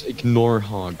should just ignore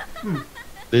hog.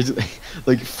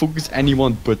 Like focus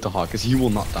anyone but the hog, cause he will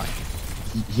not die.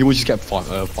 He will just get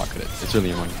pocketed. It's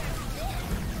really annoying.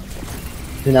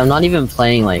 Dude, I'm not even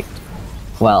playing like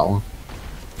well.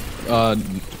 Well,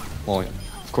 yeah,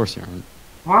 of course you aren't.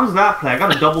 How was that play? I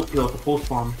got a double kill with the pulse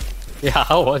bomb. Yeah.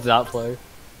 How was that play?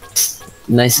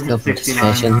 Nice skill 69.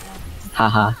 participation.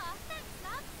 Haha.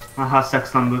 Haha,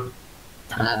 sex number.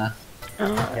 Haha.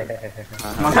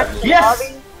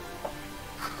 Yes!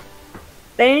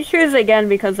 They didn't choose again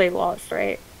because they lost,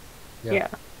 right? Yeah.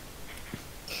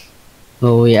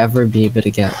 Will we ever be able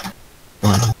to get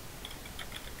one?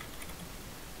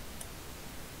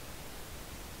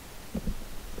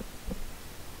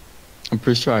 I'm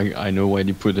pretty sure I know why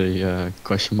they put a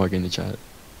question mark in the chat.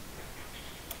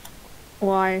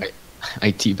 Why?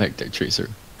 I teabagged their tracer.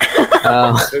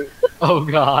 Oh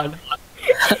god.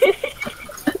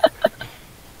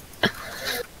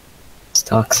 It's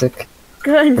toxic.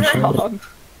 Good job.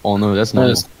 Oh no, that's No,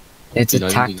 not. it's Dude, I a didn't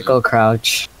do tactical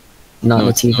crouch, not No, a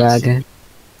it's not. teabag.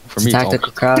 For It's me, a it's tactical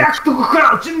all. crouch. Tactical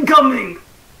crouch incoming!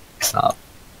 Stop.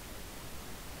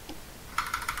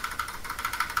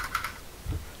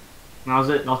 That was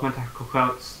it. That was my tactical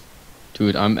crouch.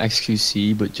 Dude, I'm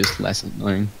XQC, but just less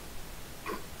annoying.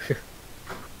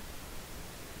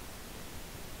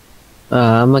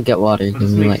 I'm gonna get water. That Give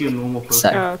just me makes like you a normal a person.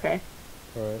 sec. Oh, okay.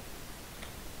 Alright.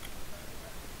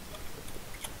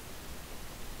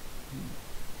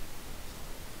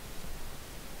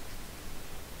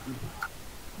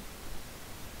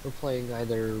 We're playing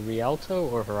either Rialto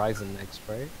or Horizon next,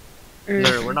 right?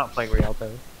 No, we're not playing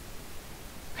Rialto.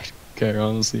 Okay,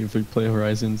 honestly, if we play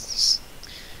Horizons,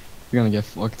 we're gonna get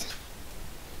fucked.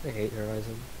 I hate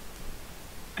Horizon.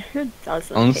 Who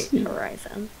doesn't Honestly- hate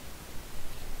Horizon?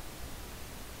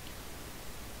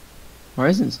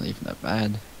 Horizon's not even that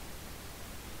bad.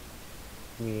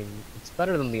 I mean, it's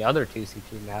better than the other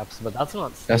TCG maps, but that's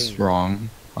not saying That's wrong.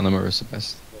 Hanamura is the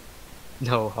best.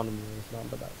 No, Hanamura is not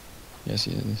the best. Yes,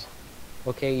 he is.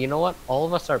 Okay, you know what? All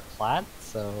of us are plat,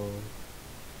 so...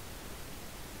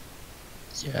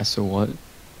 Yeah, so what?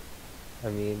 I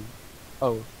mean...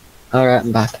 Oh, Alright,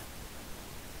 I'm back.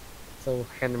 so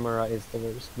Hanamura is the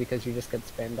worst, because you just get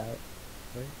spammed out,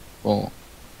 right? Well,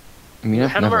 I mean,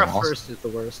 I've never Hanamura lost. first is the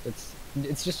worst.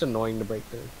 It's just annoying to break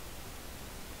through.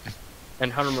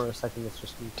 And Hanamura second is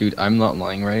just weak. Dude, I'm not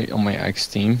lying, right? On my X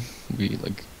team, we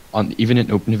like on even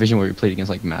in open division where we played against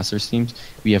like Masters teams,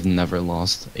 we have never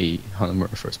lost a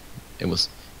Hanamura first. It was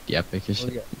the epicest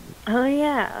shit. Oh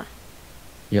yeah.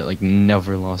 Yeah, like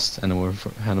never lost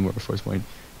Hanamura first point.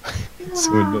 It's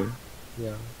so annoying.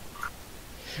 Yeah.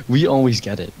 We always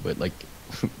get it, but like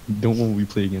no one we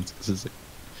play against because it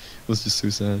was just so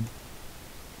sad.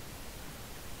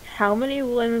 How many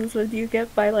wins would you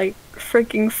get by like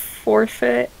freaking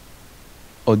forfeit?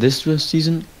 Oh, this was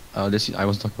season. This I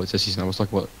was talking about this season. I was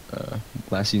talking about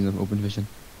last season of open division.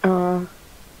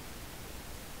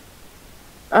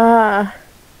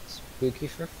 Spooky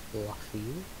for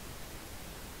Fluffy.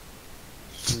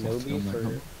 Shinobi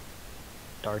for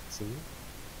Dartsy.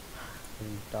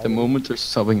 The moment they're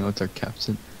subbing out their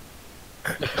captain.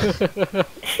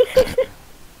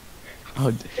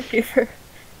 Oh, For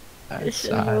that's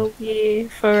sad. Shinobi,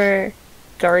 for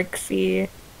Darksea.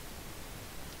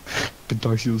 But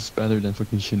Darcy was better than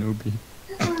fucking Shinobi.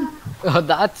 Oh,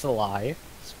 that's a lie.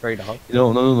 Straight up.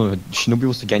 No. Shinobi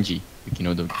was the Genji. Like, you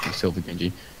know, the silver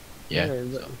Genji. Yeah.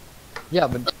 Yeah,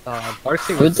 but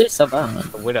Darcy Who'd was they sub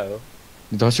out? the Widow.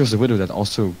 Darcy was the widow that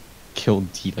also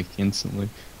killed D like instantly.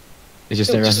 It's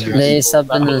just their They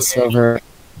subbed in the silver.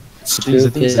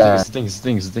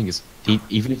 The thing is,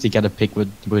 even if they get a pick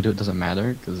with widow, it doesn't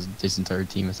matter because this entire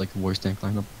team is like the worst tank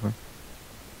lineup ever.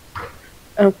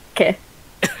 Okay.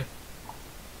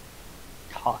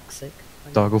 Toxic.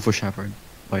 Doggo for Shepard,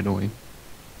 by the way.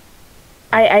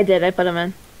 I did, I put him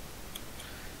in.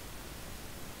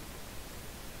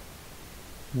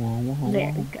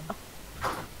 There we go.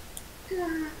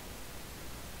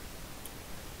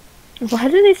 Why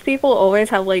do these people always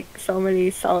have like so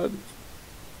many subs?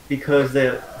 Because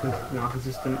they're not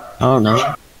consistent. Oh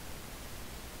no.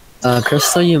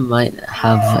 Crystal, you might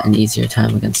have an easier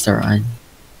time against Orion.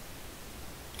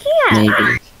 Yeah.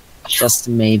 Maybe. Just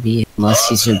maybe, unless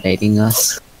he's debating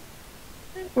us.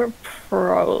 We're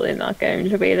probably not getting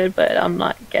debated, but I'm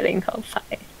not getting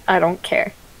high. I don't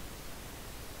care.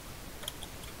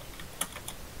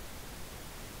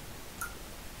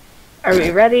 Are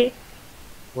we ready?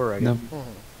 We're ready. No.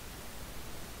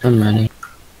 I'm ready.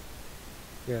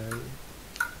 Yeah.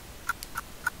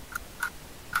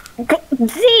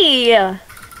 Z!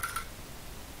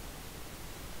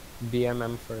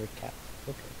 BMM for cat.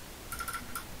 Okay.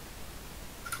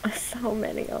 So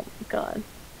many, oh my god.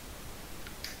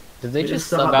 Did they They just just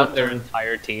sub sub out out their the-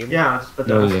 entire team? Yeah, but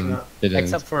No, that's they not. didn't.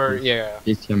 Except for, yeah.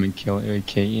 ATM and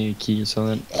Key or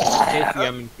something.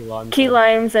 KCM and Key Limes. Key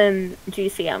Limes and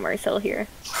GCM are still here.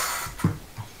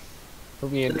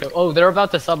 Put me in oh, they're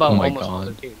about to sub out Oh my almost all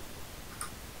the God. team.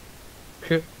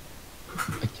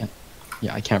 I can't.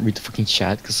 Yeah, I can't read the fucking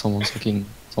chat because someone's fucking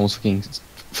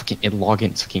in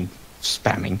login fucking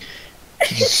spamming.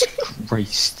 Jesus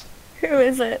Christ! Who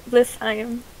is it this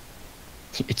time?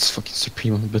 It's fucking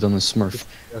Supreme on a bit on a Smurf.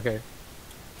 Okay.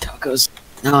 Doggo's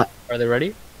Are they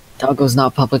ready?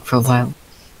 not public profile.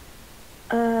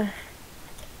 You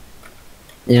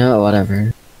know,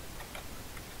 whatever.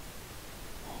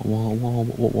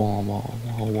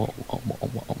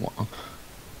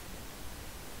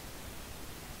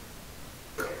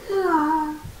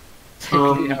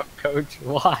 Yeah, coach.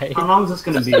 Why? How long is this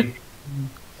gonna be?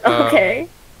 Okay.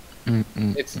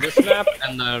 It's this map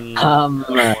and then.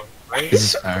 Right. This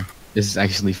is fair. This is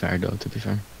actually fair, though. To be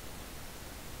fair.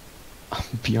 I'm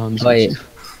beyond. Wait.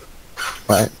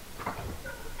 What?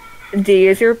 D,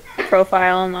 is your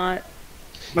profile not?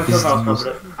 My This is, the profile's most,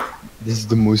 covered it. this is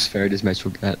the most fair this match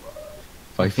will get.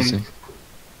 5v6.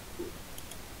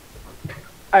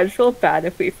 I'd feel bad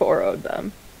if we 4-0'd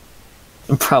them.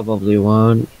 Probably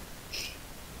won't.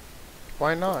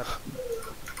 Why not?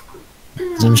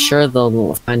 I'm sure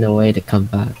they'll find a way to come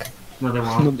back. No, they No,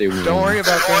 won't. they won't. Don't worry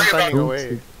about them finding a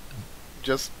way.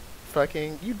 Just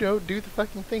fucking, you don't do the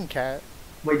fucking thing, cat.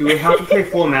 Wait, do we have to play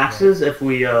 4 matches if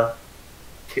we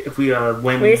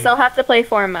win? We still have to play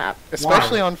 4 map.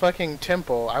 Especially on fucking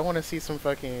Temple. I want to see some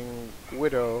fucking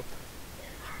Widow.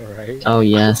 Right. Oh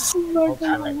yes.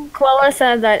 Quella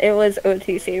said that it was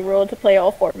OTC rule to play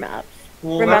all 4 maps.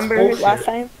 Well, Remember that's bullshit. last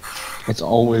time? It's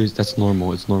always that's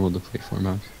normal. It's normal to play 4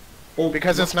 maps. Well,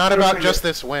 Because it's not about just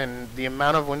this win. The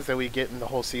amount of wins that we get in the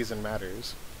whole season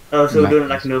matters. Oh, so we're doing it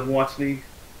like an Overwatch League,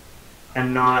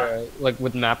 and not. Like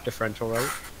with map differential, right?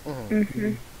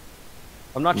 Mm-hmm.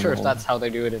 I'm not sure if No. that's how they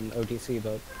do it in OTC,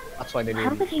 but that's why they do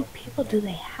How it. many people do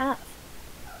they have?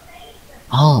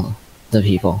 All the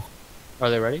people. Are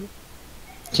they ready?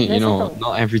 You There's know, like a-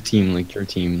 not every team like your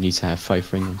team needs to have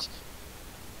 5 ringers.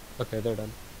 Okay, they're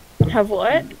done. Have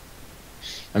what?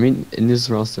 I mean, in this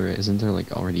roster, isn't there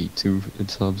like already 2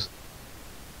 subs?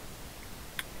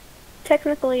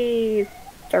 Technically,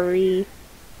 3.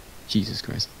 Jesus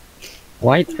Christ.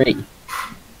 Why 3?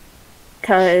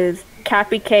 Because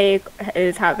Cappy Cake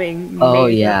is having. Oh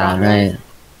major yeah, problems. right.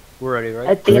 We're ready, right?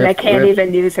 Athena Rip- can't rip.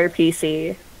 even use her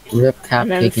PC. Rip And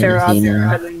then Cupcake and Syrup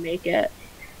Athena. couldn't make it.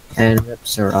 And Rip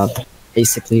Syrup.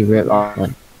 Basically Rip all like.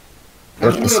 I'm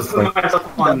Rip gonna is put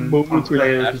myself on moment where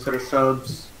players that- instead of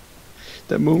subs.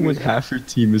 That moment half your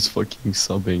team is fucking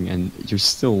subbing and you're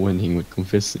still winning with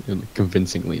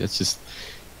convincingly. That's just.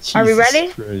 Are we Jesus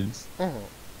ready? Christ.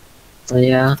 So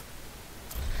yeah.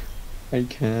 I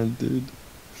can't, dude.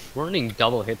 We're running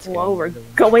double hits. Whoa, we're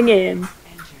going in.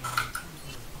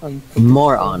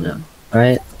 More on him,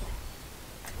 right?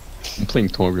 I'm playing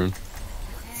Torbjorn.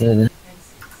 Good.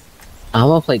 I'm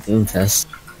gonna play Doomfist.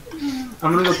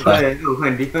 I'm gonna go play. Go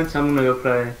play defense. I'm gonna go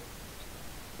play.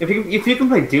 If you can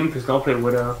play Doomfist, I'll play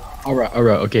Widow. Alright,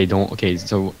 okay, okay,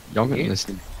 so y'all gonna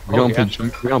listen. We're gonna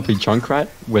play Junkrat,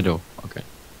 Widow. Okay.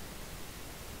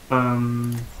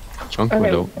 Junk Okay,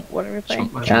 Widow. what are we playing?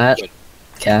 Cat.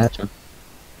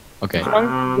 Okay.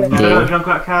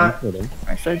 Junkrat Cat. Widow.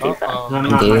 Or so defense. I'm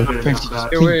not Indeed. good at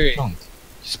Junkrat. Wait.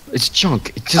 It's junk.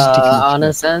 It just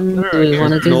Honest-en, do we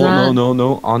wanna do that?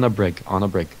 No. On a break.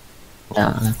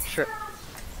 Yeah. Sure.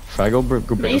 Fraggle,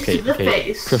 go break. Face Okay, to the okay.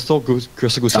 face. Crystal goes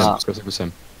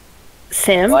Sim.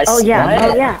 Sim? Why Oh yeah,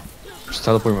 Sim? oh yeah. Just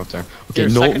teleport him up there. Okay, Your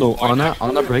second no, point.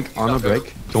 on a break.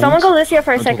 Don't. Someone go Lucia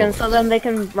for a don't second go. so then they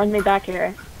can run me back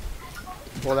here.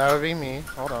 Well, that would be me.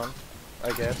 Hold on.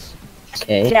 I guess.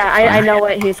 Okay. Yeah, I know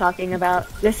what he's talking about.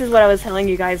 This is what I was telling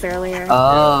you guys earlier.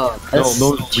 Oh, that's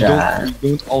No, Chad.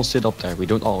 we don't all sit up there.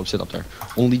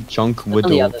 Only Junk, On the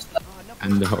Widow, other side.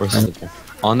 and the horse sit there.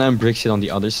 Anna and Brick sit on the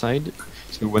other side.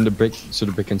 So when the brick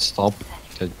can stop.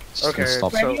 Okay,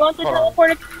 Stop. Where so- do you want to hold on.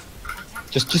 teleport it?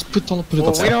 Just put it up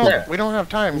Well, there. we don't have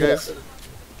time, guys.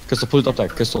 Crystal, put it up there.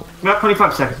 Crystal. We got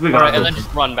 25 seconds. We got Alright, and it. then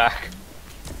just run back.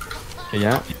 Okay,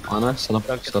 yeah. Anna, set up.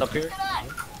 Junk gets up here.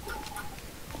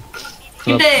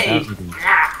 Set up Day. everything.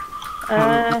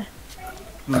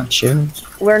 Got you.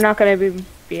 We're not gonna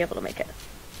be able to make it.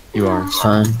 You are. It's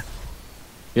fine.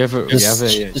 We have a.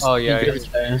 Just Oh, yeah, keep it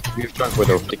there. We have Junk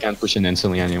Widow. They can't push in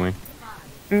instantly anyway.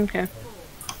 Okay.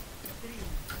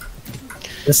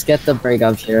 Just get the break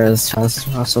up here as fast as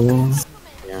possible.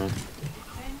 Yeah.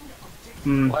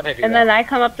 Why did I do And that? then I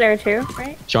come up there too,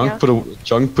 right? Junk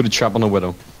Yeah. put a trap on the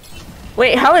Widow.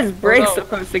 Wait, how is Briggs no.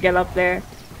 supposed to get up there?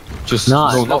 Just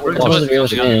Not. no, not We're with supposed us. to be able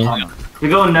to get in. You're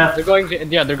going left. They're going to,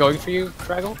 yeah, they're going for you,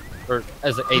 Fraggle? Or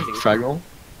as an AD. Fraggle.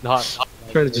 Not.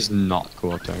 Try to just not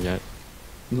go up there yet.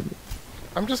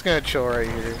 I'm just gonna chill right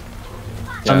here.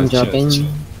 Yeah, I'm chill.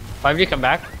 jumping. 5 of you come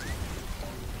back.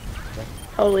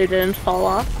 Totally didn't fall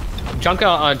off. Junk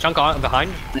on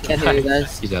behind. I can't hear you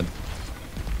guys. He's dead.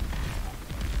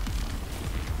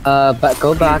 But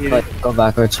go back, like, go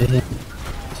backwards right here.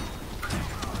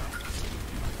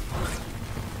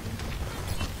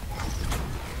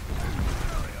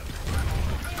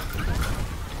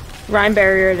 Rhyme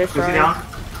barrier Lucy destroyed. down.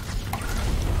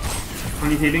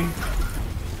 When you hitting?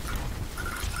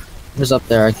 Who's up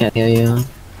there? I can't hear you.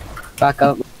 Back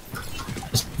up.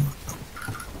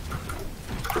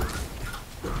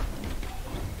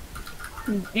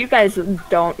 You guys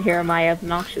don't hear my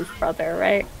obnoxious brother,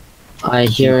 right? I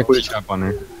hear Put a trap on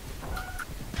her.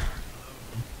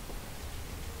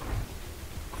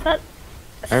 That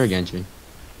Arrogantly.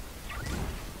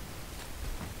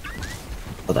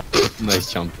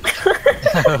 Nice jump.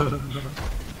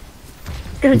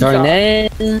 good Darn job.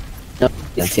 it. No,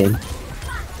 that's him.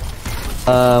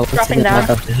 What's Dropping it down. back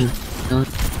up to him?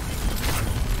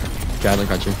 Gather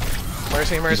got you.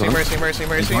 Mercy, mercy, on. mercy, mercy,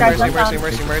 mercy, Guys, mercy, left mercy,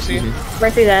 mercy, mercy.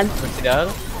 Mercy dead. What's he dead?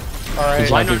 Alright.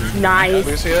 Line on. Nice.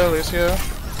 Lucio. Okay.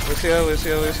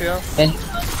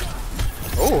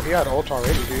 Oh, he had ult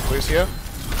already, dude. Lucio.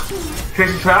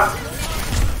 Tracer trap.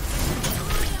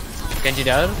 Genji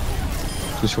dead.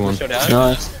 Just one. Show dead.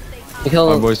 Nice. We Come on,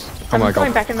 killed boys. Come I'm back going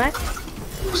up. back in back.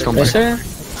 Just come back. Tracer.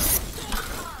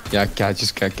 Yeah,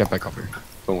 just get back up here.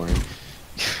 Don't worry. I'm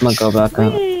gonna go back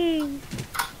up. Whee!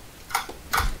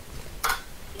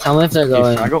 Tell me if they're Hey,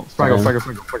 going.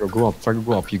 Fraggle, go up. Fraggle,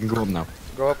 go up. You can go up now.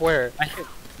 Go up where? I hit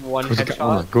one Go to headshot.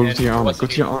 Anna. Go and to your it Anna. wasn't Go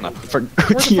to your me. Anna. Where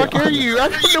the fuck are you? I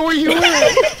didn't know where you were.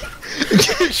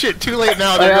 Shit, too late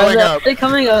now. They're Wait, going are up. they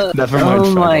coming up? Never mind,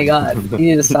 Oh my Fraggle. god. You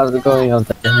need to stop going up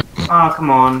there. Ah,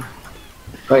 come on.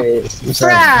 Wait, I'm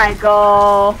sorry.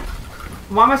 Fraggle!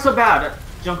 Why am I so bad at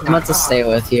jumping? I'm about to stay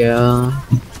with you.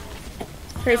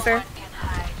 Tracer.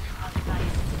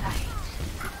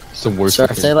 It's the worst. Sure,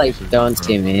 if they like don't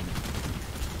see me.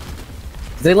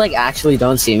 They like actually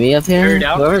don't see me up here.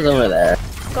 Down. Whoever's over there.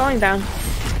 Going down.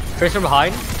 Tracer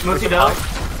behind. Mercy down.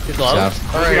 He's low.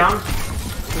 South. Alright. Down.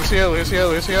 Lucio.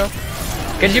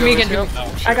 Get you me, get you.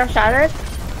 I got shattered.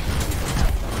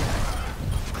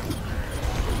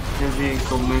 Genji,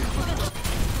 go mid.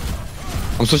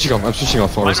 I'm switching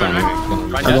off forward side.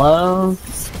 Run dead. Hello?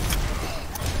 It's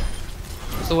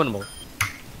a winnable.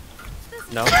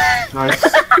 No. Nice.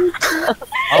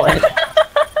 Oh,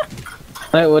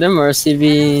 Wait, wouldn't Mercy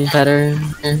be better?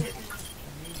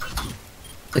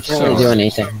 I can't really do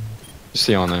anything. Just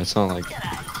stay on there. It's not like.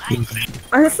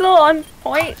 I'm still on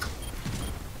point.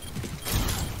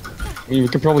 I mean, we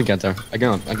can probably get there. I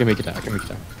can make it there.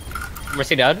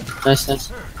 Mercy dead.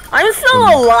 Nice. I'm still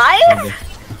alive?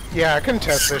 Yeah, I can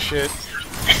test this shit.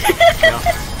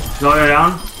 Zoya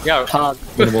down. Yeah, Pog.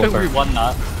 we won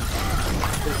that.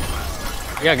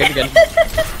 Yeah, good.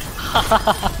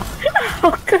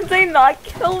 How could they not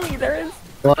kill me? There is.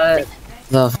 What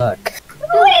the fuck?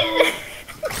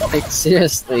 Like,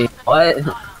 seriously, what?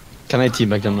 Can I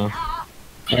teabag them now?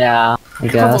 Yeah, I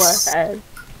guess. It's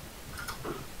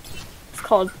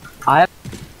called I-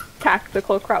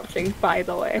 tactical crouching, by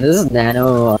the way. This is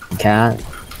Nano Cat.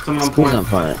 Someone on Who's on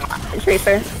point. point?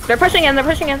 Tracer. They're pushing in. I'm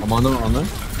on there.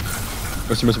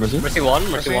 Mercy. Mercy one.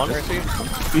 Mercy.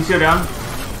 Lucio down.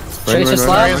 Tracer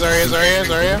slap.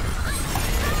 Zarya.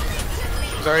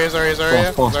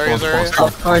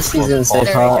 Of course he's gonna say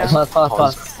There we go.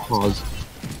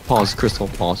 Pause. Crystal.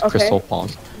 Pause. Okay. Crystal.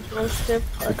 Pause.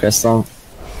 Crystal.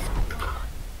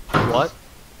 What?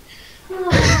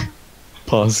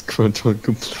 Pause. Control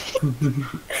complete.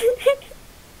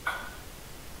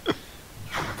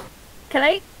 Can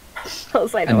I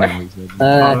close my And door? then we did.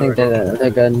 I think they're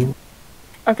good.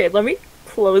 Okay, let me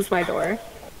close my door.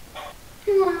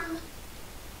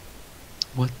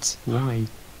 What? Why?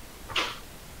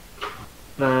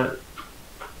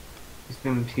 He's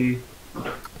been T.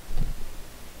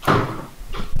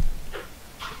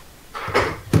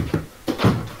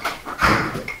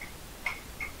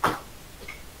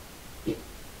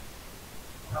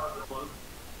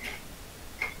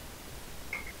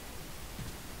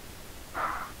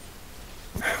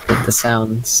 With the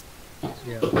sounds.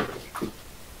 Yeah.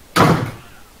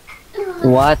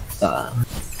 What the?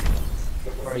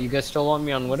 Are you guys still on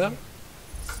me on Widow?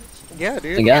 Yeah, I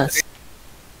dude. guess.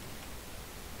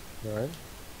 Alright.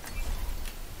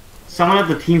 Someone at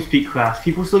the TeamSpeak class.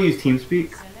 People still use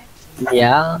TeamSpeak?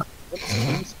 Yeah.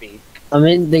 Speak. I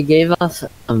mean, they gave us.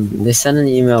 They sent an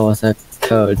email with a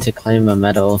code to claim a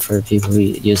medal for people who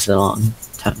used it a long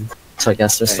time. So I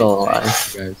guess they're still alive.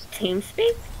 Guys.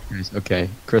 TeamSpeak? Okay.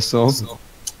 Crystal.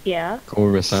 Yeah. Go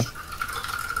Rissa.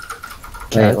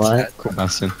 Wait, what? Go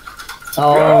Bastion.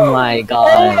 Oh my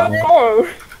god. Oh,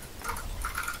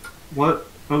 What?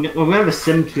 We're gonna have a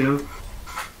sim too.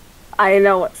 I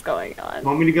know what's going on.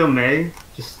 Want me to go May?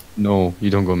 Just No, you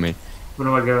don't go May. where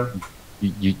do I go?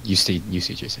 You stay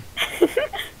Jason.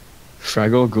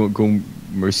 Fraggle, go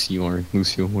Mercy or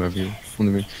Lucio, whoever you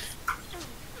want to be.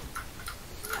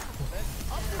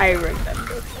 I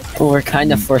remember. We're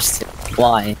kind of forced to.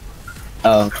 Why?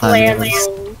 Oh, Plan climbers.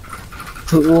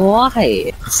 you.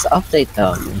 Why? Just update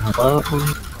them. Hello?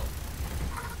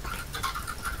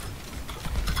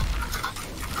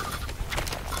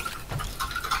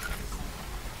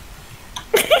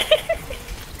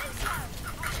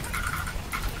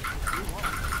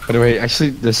 By the way,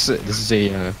 actually, this is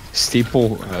a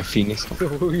staple Phoenix.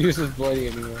 Who uses bloody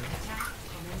anymore?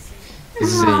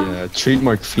 This is a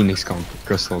trademark Phoenix comp,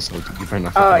 Crystal. So you better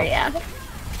not. Oh fuck it up. yeah.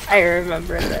 I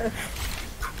remember this.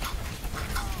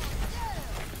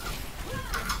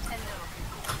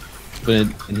 But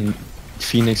in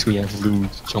Phoenix, we have Lou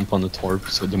jump on the torp,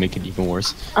 so to make it even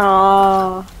worse.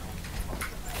 Oh.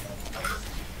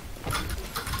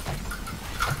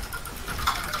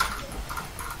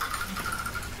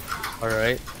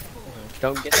 Alright.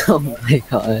 Don't get. Oh my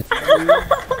god.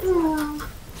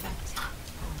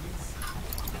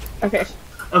 Okay.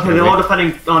 Okay, they're all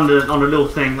defending on the little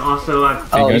thing. Also,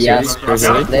 Oh guys, yes, guys,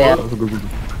 ready? They have. Go.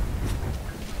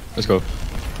 Let's go.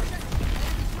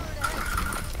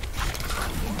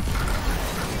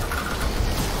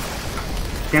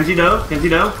 Genji do.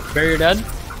 Barrier dead.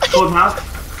 Pull him out.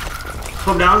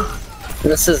 Pull him down.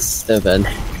 This is stupid.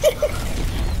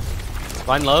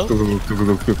 Line low. Go. I'm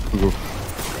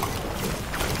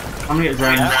gonna get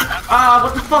Zen. Ah,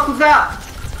 what the fuck was that?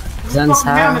 Zen's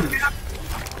Fucking how? Hammond.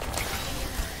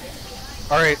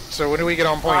 Alright, so when do we get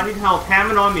on Oh, I point? need help.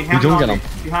 Hammond on me. We Hammond don't on get me. him.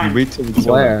 Behind. We wait till we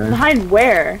kill Where? Behind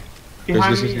where?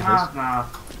 Behind Yes. me. Nah.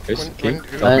 Yes, When okay. do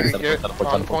we get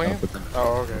Teleport. on point?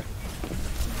 Oh, okay.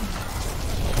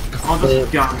 I'll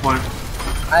just get on point.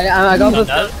 I got Run the.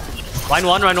 dead. Run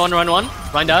one.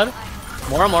 Run dead.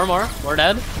 More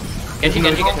dead. Genji.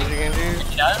 Genji.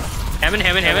 Dead. Hammond.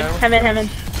 Hammond.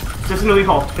 Just gonna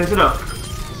recall. Finish it up.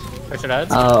 Push it dead.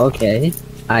 Oh, okay.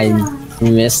 I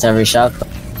missed every shot.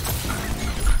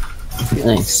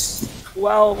 Nice.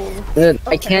 Well, Dude,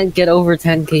 I can't get over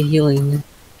 10k healing.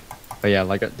 But yeah,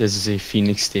 like this is a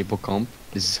Phoenix staple comp.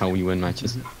 This is how we win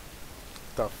matches.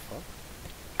 The fuck?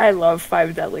 I love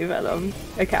 5 Deadly Venom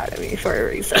Academy for a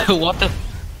reason. What the?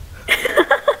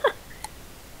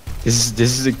 This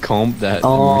is a comp that.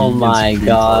 Oh really my gets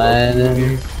god.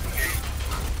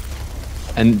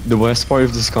 And the worst part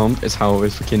of this comp is how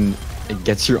it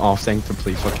gets your off tank to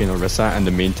play fucking Orisa, and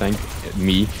the main tank,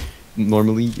 me,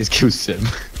 normally is Q-Sim.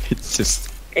 It's just.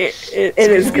 It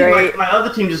is great. My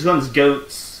other team just runs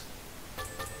goats.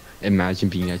 Imagine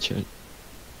being that shit.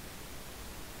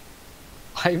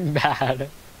 I'm mad.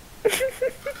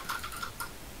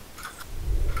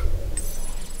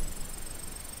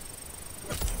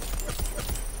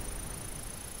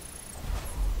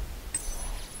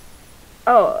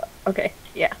 Oh, okay.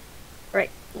 Yeah. Right.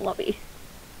 Lobby.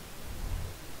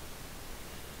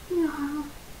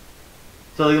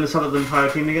 So they're gonna sub up the entire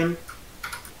team again?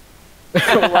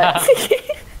 What?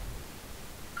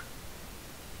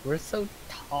 We're so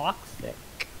toxic.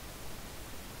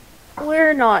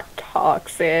 We're not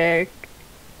toxic.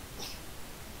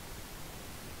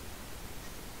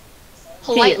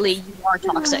 Politely, you are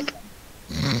toxic.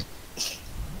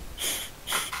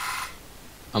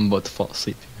 I'm about to fall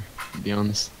asleep here, to be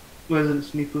honest. Where's it,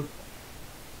 Sneeper?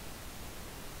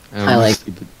 I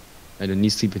don't need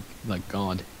sleep, like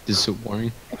God. This is so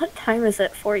boring. What time is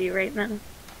it for you right now?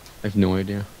 I have no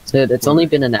idea. Dude, it's only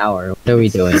been an hour. What are we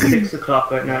doing? 6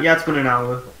 o'clock right now. Yeah, it's been an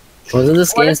hour. Wasn't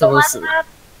this What game is the supposed last to... map?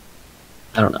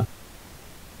 I don't know.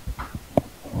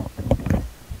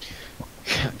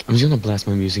 I'm just gonna blast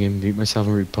my music and beat myself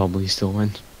and we'd probably still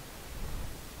win.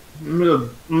 I'm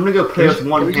gonna go play with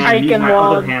one hand and use my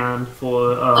other hand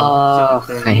for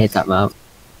certain I hate things. that map.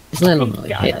 I don't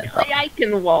really hate God, it. play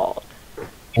Eichenwald.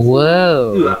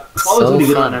 Whoa! Ooh, Paula's So really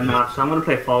good on fun. that map, so I'm gonna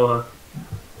play follow her.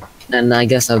 And I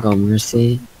guess I'll go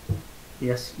Mercy.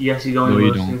 Yes, you're going No, to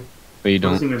you Mercy. don't. But you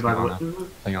don't. Mercy made Play by on the that. way.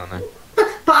 Play on that.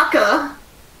 Baka!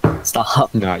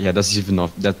 Stop. Nah, yeah, that's even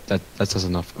enough. That's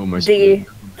enough. Go Mercy. D,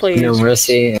 please. No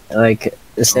Mercy. Like,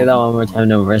 say that one more time,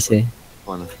 no Mercy.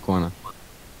 Go on.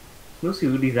 Mercy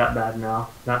really that bad now.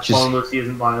 That Just- follow Mercy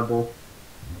isn't viable.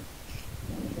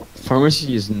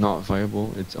 Pharmacy is not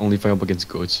viable. It's only viable against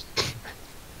goats.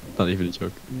 Not even a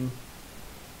joke.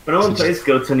 But no one plays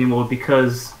goats anymore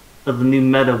because of the new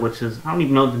meta, which is I don't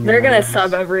even know the new They're meta gonna is.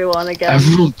 sub everyone again.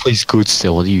 Everyone plays goats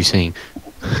still. What are you saying?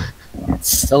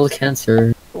 It's still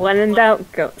cancer. When in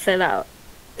doubt, go sit out.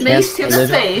 Mace to the Cancer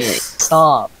face.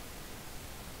 Stop.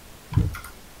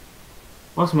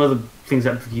 What's some other things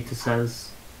that Vegeta says?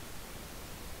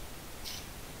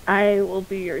 I will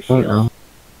be your Oh shield. no.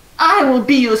 I will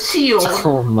be your shield.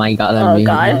 Oh my god, Oh I'm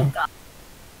god.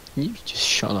 You just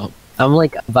shut up. I'm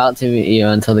like about to meet you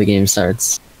until the game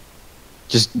starts.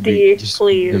 Just D, just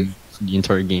please. the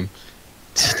entire game.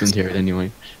 Just don't hear it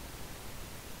anyway.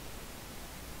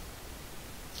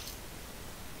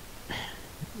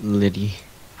 Liddy.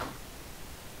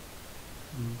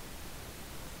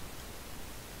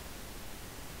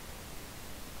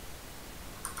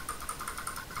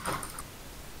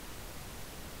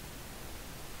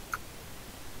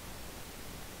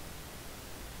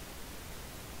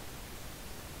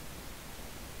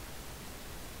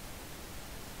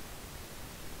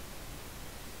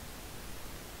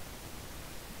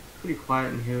 Pretty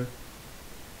quiet in here.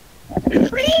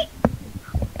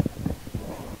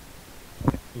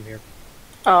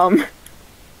 I'm here.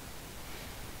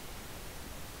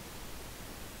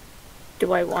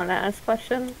 Do I want to ask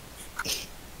questions?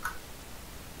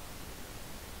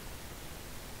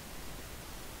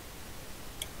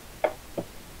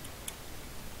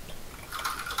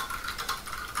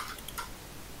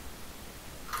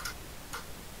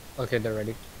 Okay, they're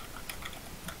ready.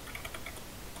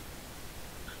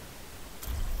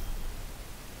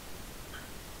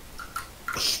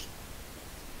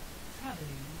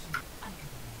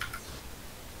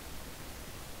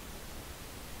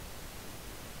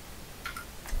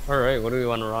 Alright, what do we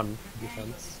want to run?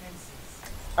 Defense.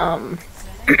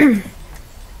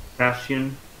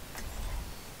 Bastion.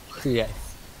 Yes.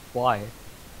 Why?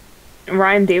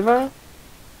 Ryan Diva?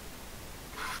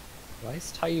 Why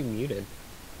is Tayu muted?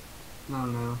 No,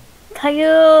 no.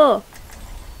 Tayu!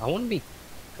 I want to be.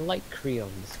 I like Creo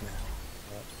on this map.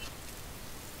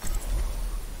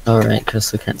 Alright,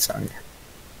 Crystal can't sorry.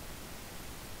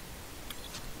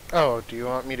 Oh, do you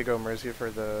want me to go Mercy for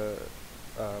the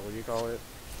what do you call it?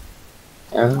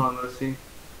 Yeah. Come on, let's see.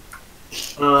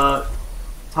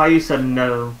 Tayu said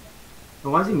no.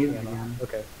 Well, why is he muted again?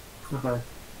 Okay. Okay.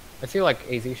 I feel like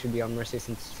AZ should be on Mercy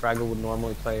since Fraggle would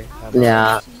normally play.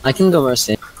 Yeah, I can go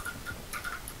Mercy.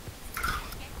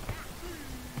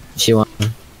 She won.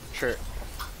 Sure.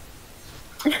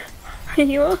 Are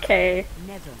you okay?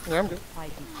 Yeah, I'm good.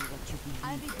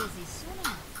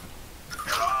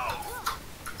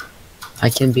 I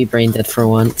can be brain dead for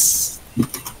once.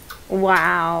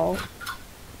 Wow.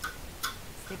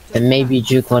 And maybe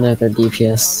juke one of their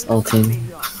DPS ulting.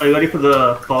 Are you ready for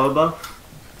the follow buff?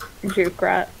 Juke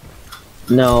rat.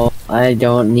 No, I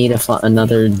don't need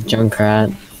another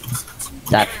Junkrat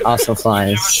that also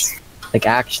flies. Like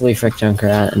actually frick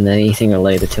Junkrat and anything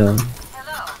related to him.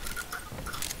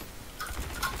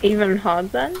 Even Hog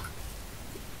then?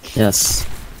 Yes.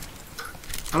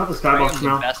 I'm at the skybox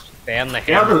now. Best fan the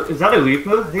Yeah, hammer. is that a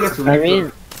Reaper? I think that's a Reaper. I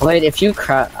mean, wait, if you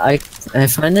cry, I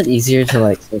find it easier to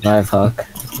like survive Huck.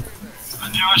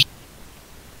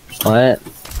 What?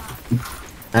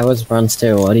 I was bronze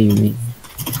too, what do you mean?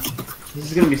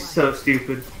 This is gonna be so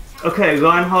stupid. Okay,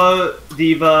 Reinhardt,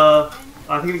 Diva.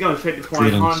 I think we're going straight to point.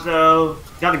 Freedoms. Hanzo.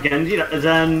 Is that a Genji?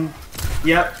 Zen.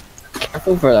 Yep.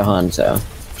 Careful for the Hanzo.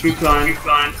 Keep line.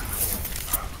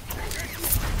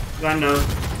 Zen, no.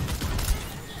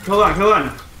 Hold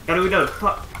on. Gotta reload.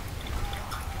 Fuck.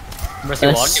 Mercy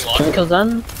Nice. one. Can we kill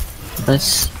them?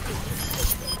 Nice.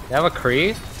 You have a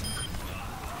Kree?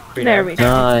 There we go.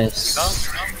 Nice.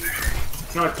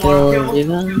 Got a Kill kill.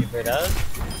 Diva. It does.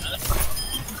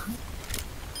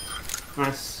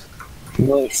 Nice.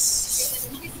 Nice.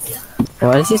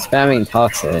 Why is he spamming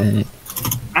toxic?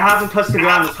 I haven't touched the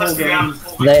ground this whole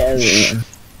game.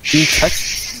 He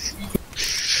touched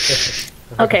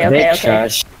Okay, big okay.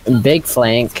 shush, big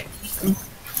flank,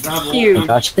 Huge.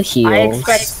 touch the I heels.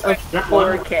 expect a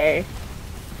 4K.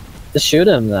 Just shoot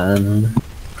him then.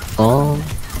 Oh.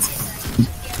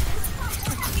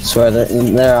 Swear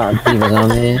there are divas on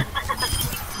me.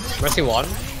 Mercy one.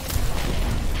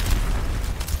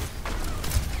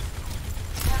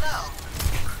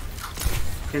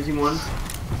 Genji one.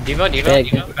 Diva.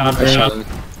 Big. Got her shot.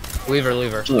 Leave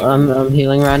her. I'm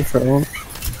healing Ryan for ult.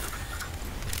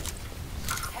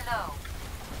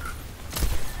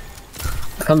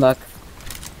 Come back.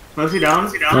 Mercy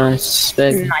down. Nice,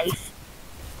 big. Nice.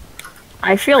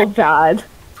 I feel bad.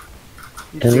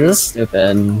 This is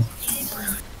stupid.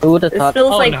 Who would have This thought?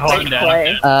 feels like no, quick I'm dead.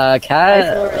 play. Cat.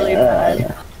 I feel really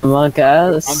bad. Come on,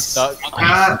 Cass. I'm stuck.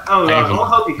 Oh, I'll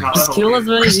help you, Cal. Just kill as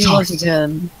many people as you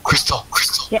can. Crystal.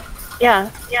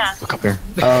 Yeah. Look up here.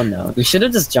 Oh no, we should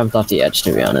have just jumped off the edge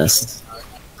to be honest.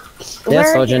 Where-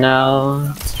 Yeah, soldier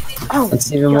now. Oh,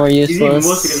 It's even more He's even worse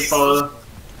useless. against follow.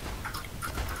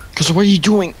 Cause what are you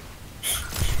doing?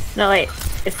 no wait.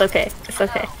 It's okay. It's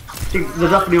okay. They're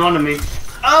definitely on to me.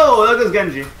 Oh, there goes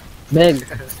Genji. Big.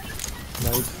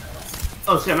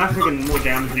 Oh shit, I'm actually taking more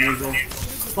damage than usual.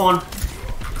 Hold on.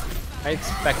 I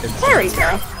expected. There we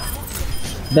go.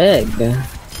 Big.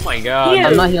 Oh my god. Yeah.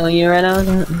 I'm not healing you right now.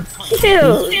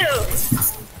 Huge.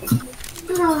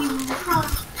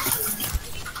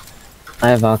 I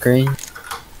have Valkyrie.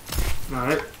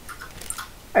 Alright.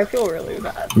 I feel really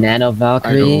bad. Nano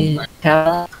Valkyrie.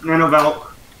 Cat. Nano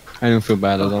Valk. I don't feel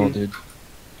bad at all, dude.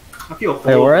 I feel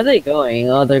Wait, where are they going?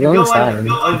 Oh, they're going side.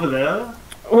 Go over there.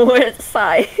 Which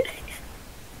side?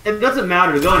 It doesn't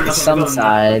matter. Go on Some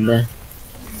side.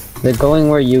 They're going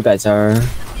where you guys are.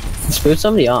 Screw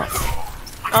somebody off.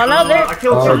 Oh no, I they're.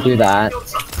 killed Oh, someone. do that.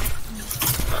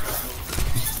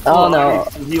 Oh no.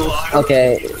 Heal.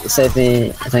 Okay, save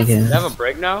me. Thank you. You have a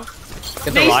break now? Get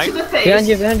the Mace to line? the face. Behind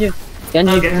you, behind you. Behind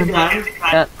you. Get behind.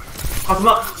 Yeah. Pop him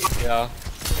up. Yeah.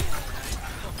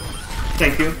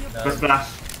 Thank you. Best splash.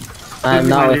 I'm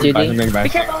not with you, Back, D. back, Be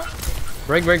back. careful.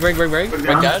 Break. Break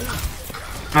dead.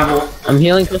 Have ult. I'm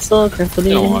healing Crystal. Crystal,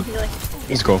 D. No,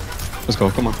 let's go.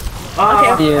 Come on.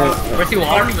 Ah, Okay. Yeah. Mercy one.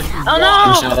 Oh I'm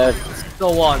no! shadowed.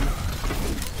 Still one.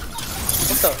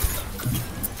 What the?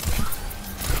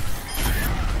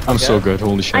 I'm so good,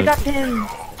 holy shit. I got him.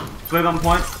 Wave on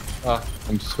point.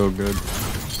 I'm so good.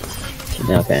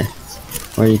 Okay.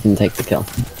 Or you can take the kill.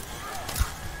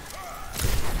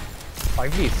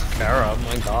 5v Pharah, oh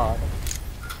my god.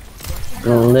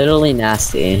 Literally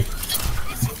nasty.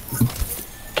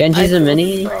 Genji's a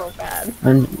mini. So bad.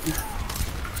 I'm,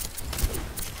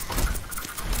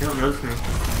 He don't notice me.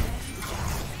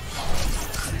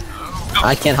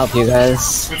 I can't help you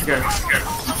guys. Let's go.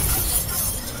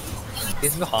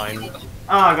 He's behind.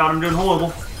 Ah, I got him doing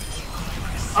horrible.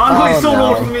 Oh, he's so no.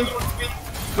 low from me.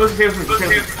 Go to save me.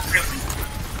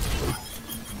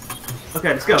 Okay,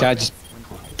 let's go. Cat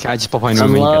Can I just pop on I'm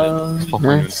your low. Just pop on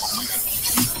your Nice.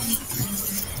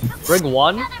 Rig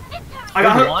 1? I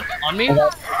got Rig her. 1 on me?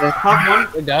 Hawk one.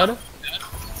 You're dead?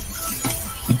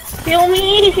 Heal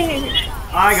me!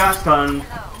 I got stunned.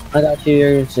 I got you,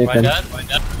 you're Am I super. dead? Am I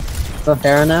dead? So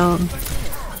fair now.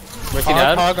 Mercy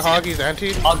dead? Hog, he's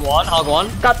anti. Hog 1, Hog 1.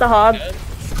 Got the hog. Dead.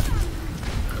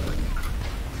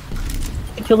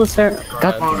 Kill the Sparrow.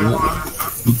 Got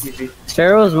Easy.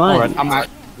 Sparrow was mine. Alright,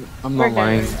 I'm We're not good.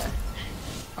 lying.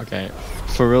 Okay.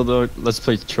 For real though, let's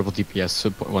play triple DPS, so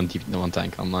put one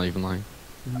tank, I'm not even lying.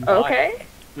 Okay.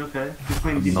 Okay. He's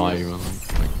playing I'm DPS. not even lying.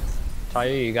 Like,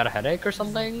 Tayu, you got a headache or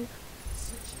something?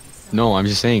 no, I'm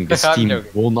just saying, this I'm team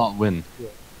joking. will not win.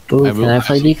 Ooh, I can will I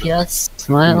play actually- DPS?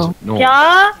 Smile. No.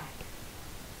 Yeah?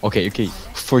 Okay,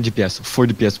 4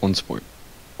 DPS, 1 support.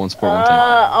 1 support, 1 tank.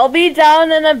 I'll be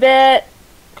down in a bit.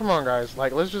 Come on, guys.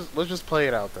 Like, let's just play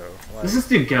it out though. Like, Let's just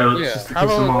do goats. Yeah. Just to have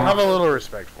piss them off. a little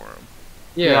respect for him.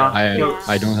 Yeah. I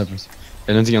don't have.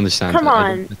 I don't think you understand. Come I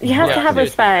on. don't- You have to Yeah. have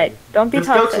respect. Don't be Let's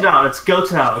goats toxic. it out. Let's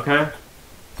goats it out, okay?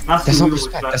 That's the not real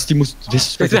respect. That's the most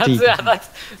disrespectful That's, thing. that's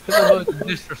the most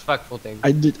disrespectful thing.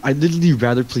 I literally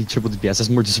rather play triple DPS. That's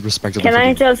more disrespectful. Can than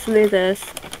I fucking- just do this?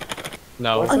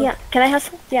 No. Oh yeah. Can I have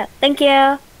some? Yeah. Thank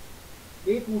you.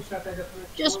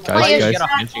 Just Guys, play guys.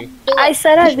 it. I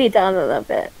said I'd be down in a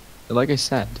bit. Like I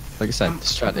said, the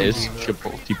strat is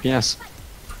triple DPS.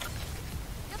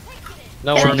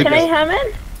 No, Can, we're, can I have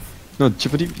it? No,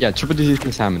 triple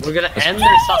DPS Hammond. we're gonna end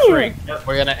their suffering.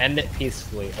 We're gonna end it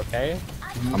peacefully, okay?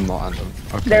 I'm not on them.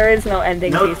 Okay. There is no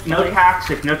ending. No peacefully.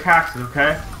 toxic,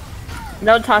 okay?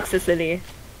 No toxicity.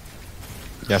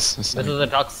 Yes. This is a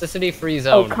toxicity-free Oh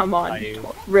zone. come on.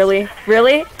 Tayu. Really?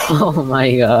 Really? Oh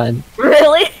my god.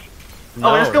 Really?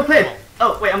 Oh, let's go No. play.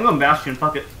 Oh, wait, I'm going Bastion,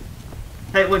 fuck it.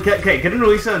 Hey, wait, get in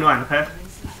Release and Wine, okay?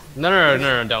 No,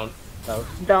 don't. No.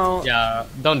 Don't. Yeah,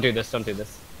 don't do this, don't do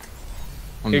this.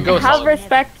 I'm Here not- goes Have solid.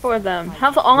 respect for them.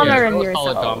 Have honor in go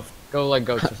solid yourself. comp. Go like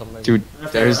goats or something. Dude, Okay,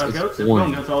 there's goats, if we're going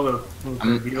one. goats, I'll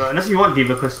go. Diva. Unless you want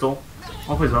Diva Crystal.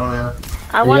 I'll play Zarya.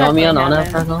 I You want want me on to honor,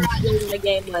 Fraggle? The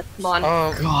game with. Come on.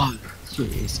 God.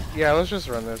 Jeez. Yeah, let's just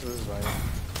run this. This is fine.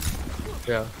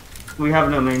 Yeah. We have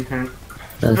no main tank.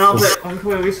 That's No, just- I'll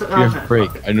play Reset. We have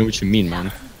break. I know what you mean,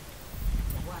 man.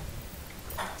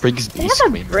 Break is We basic,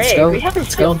 have a man. break. go. We have a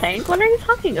Let's skill go. tank. What are you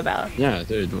talking about? Yeah,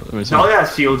 dude. What am I Zarya saying?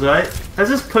 has shields, right? Let's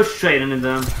just push straight into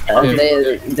them. They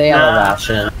have a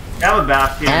Bastion. They have a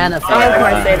Bastion. And a Oh, Yeah.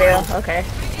 of course they do. Okay.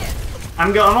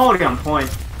 I'm already on point.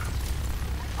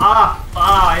 Yeah,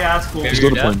 that's cool. Okay. Just go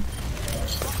to Yeah. point.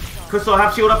 Crystal,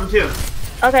 have shield up in 2.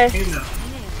 Okay. Yeah,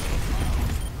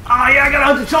 I got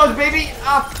out to charge, baby!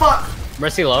 Fuck!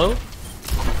 Mercy low.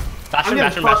 Bastion, I'm gonna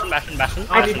bastion, fuck- bastion, bastion, bastion.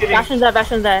 Are you kidding? Bastion's dead.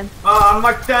 Bastion's dead. I'm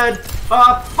like dead.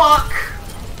 Fuck!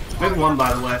 Mid 1,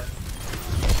 by the way.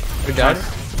 You're dead.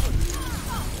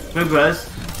 Mid res.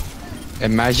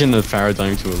 Imagine a Pharah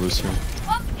dying to a Lucio.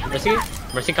 Mercy?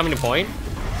 Mercy coming to point?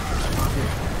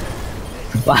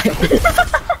 Bye.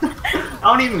 I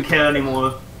don't even care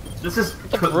anymore. This is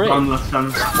frick? gunless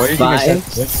son. What do you think I Bye. said?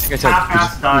 What do you think I said?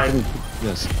 Half-ass died.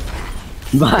 Yes.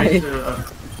 Bye.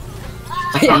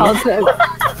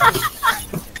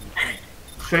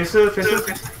 Tracer.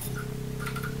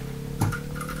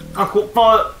 Cool.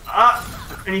 Follow.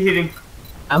 Any healing?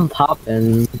 I'm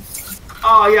popping.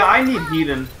 Oh yeah, I need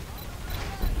healing.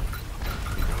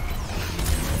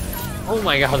 Oh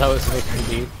my god, that was so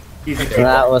creepy. Easy.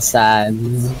 That was sad.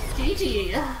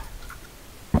 GG.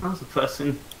 That was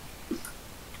depressing.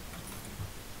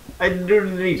 I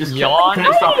literally just Yawn?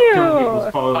 couldn't stop Ew. killing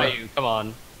people's followers. Tayu, come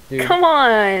on. Dude. Come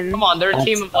on. Come on, they're a That's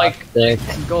team of like toxic.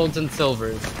 golds and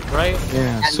silvers, right?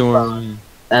 Yeah, so are we.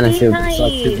 And a few Nice.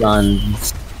 two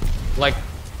guns. Like,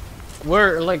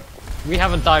 we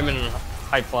have a diamond and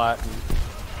high plat. And,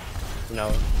 you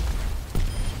know,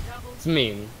 it's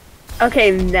mean.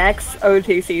 Okay, next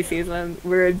OTC season,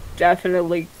 we're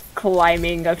definitely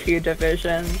climbing a few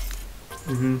divisions.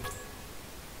 Mm-hmm.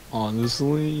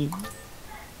 Honestly,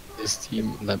 this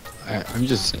team,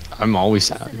 I'm always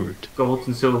sad. Golds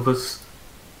and silvers.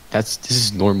 This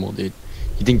is normal, dude.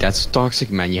 You think that's toxic?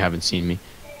 Man, you haven't seen me.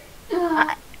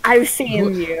 I've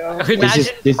seen you. Imagine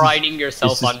this is- priding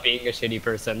yourself this is- on being a shitty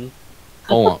person.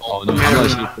 No, I'm not a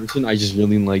shitty person. I just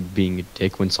really like being a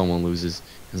dick when someone loses.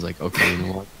 It's like, okay, you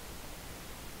know what?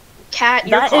 Cat,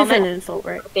 your That is an comment. insult,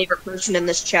 right? Favorite person in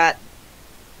this chat.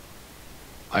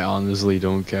 I honestly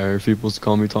don't care if people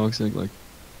call me toxic. Like,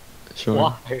 sure.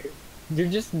 Why? You're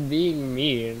just being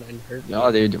mean and hurtful.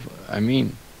 Yeah, dude. I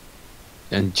mean,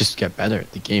 and just get better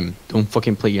at the game. Don't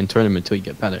fucking play in tournament until you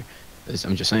get better.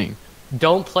 I'm just saying.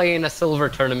 Don't play in a silver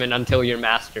tournament until you're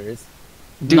masters.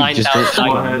 Dude, 9,000. just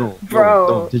no, Bro,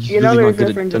 no, they're just you know really there's not good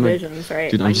different they're not- divisions,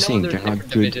 right? Dude, I I'm know just saying there's they're not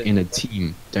different good in a divisions.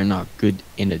 team. They're not good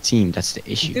in a team. That's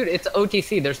the issue. Dude, it's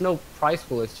OTC. There's no prize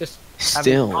pool. It's just having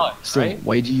Still, fun, right?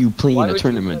 why do you play Why in a would you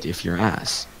tournament play- if you're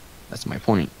ass? That's my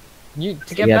point. You to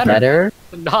To get get better.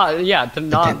 better? Not yeah, to But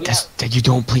not. then, that you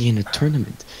don't play in a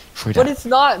tournament for But that. it's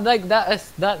not like that.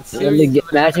 It's that serious.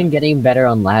 Imagine getting better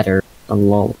on ladder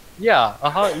alone. Yeah.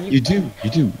 You do.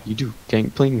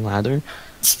 Playing ladder.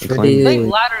 It's Like pretty. Playing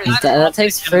ladder is that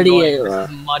takes pretty annoying. This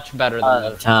is much better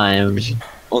than this. time.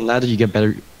 On ladder, you get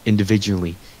better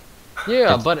individually.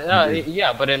 Yeah,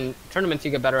 That's- but in tournaments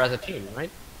you get better as a team, right?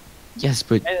 Yes,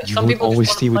 but And you some won't people always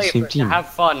just stay want with to the play same team. to have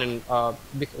fun and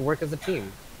work as a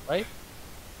team, right?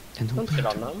 And Don't play shit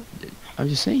on to- them. I'm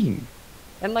just saying.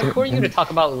 And like, who are you to talk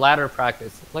about ladder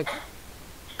practice? Like,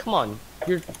 come on,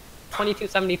 you're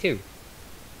 2272.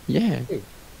 Yeah. Dude.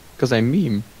 Because I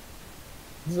meme.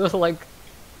 So like,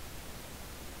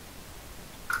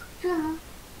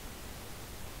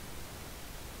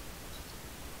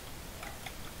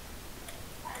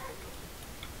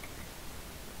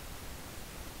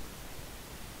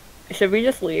 Should we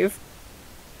just leave?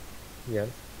 yes.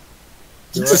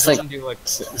 It's just like Do, like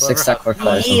 6 sec or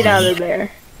five. Eat out of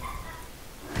there.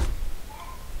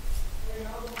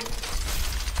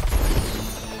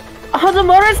 Oh, the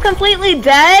motor's completely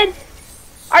dead?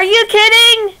 Are you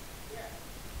kidding?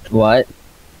 What?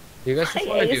 You guys My just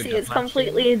want to do AC is deathmatch?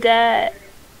 completely dead.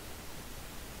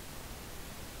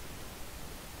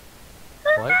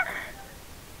 What?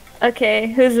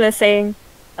 Okay, who's missing?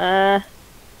 Oh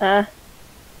crap.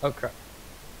 Uh, Okay.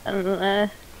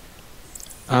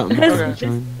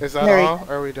 Is that Very- all?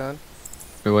 Are we done?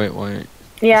 Wait.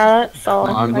 yeah, that's all.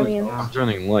 No, I I'm mean,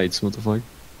 turning lights. What the fuck?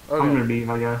 I'm Okay. gonna leave,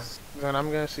 I guess. Then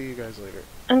I'm gonna see you guys later.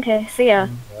 okay, see ya.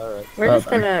 All right. We're just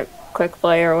gonna quick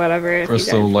play or whatever. If First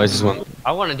you of guys all, lights is one.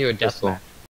 I want to do a First of all, deathmatch.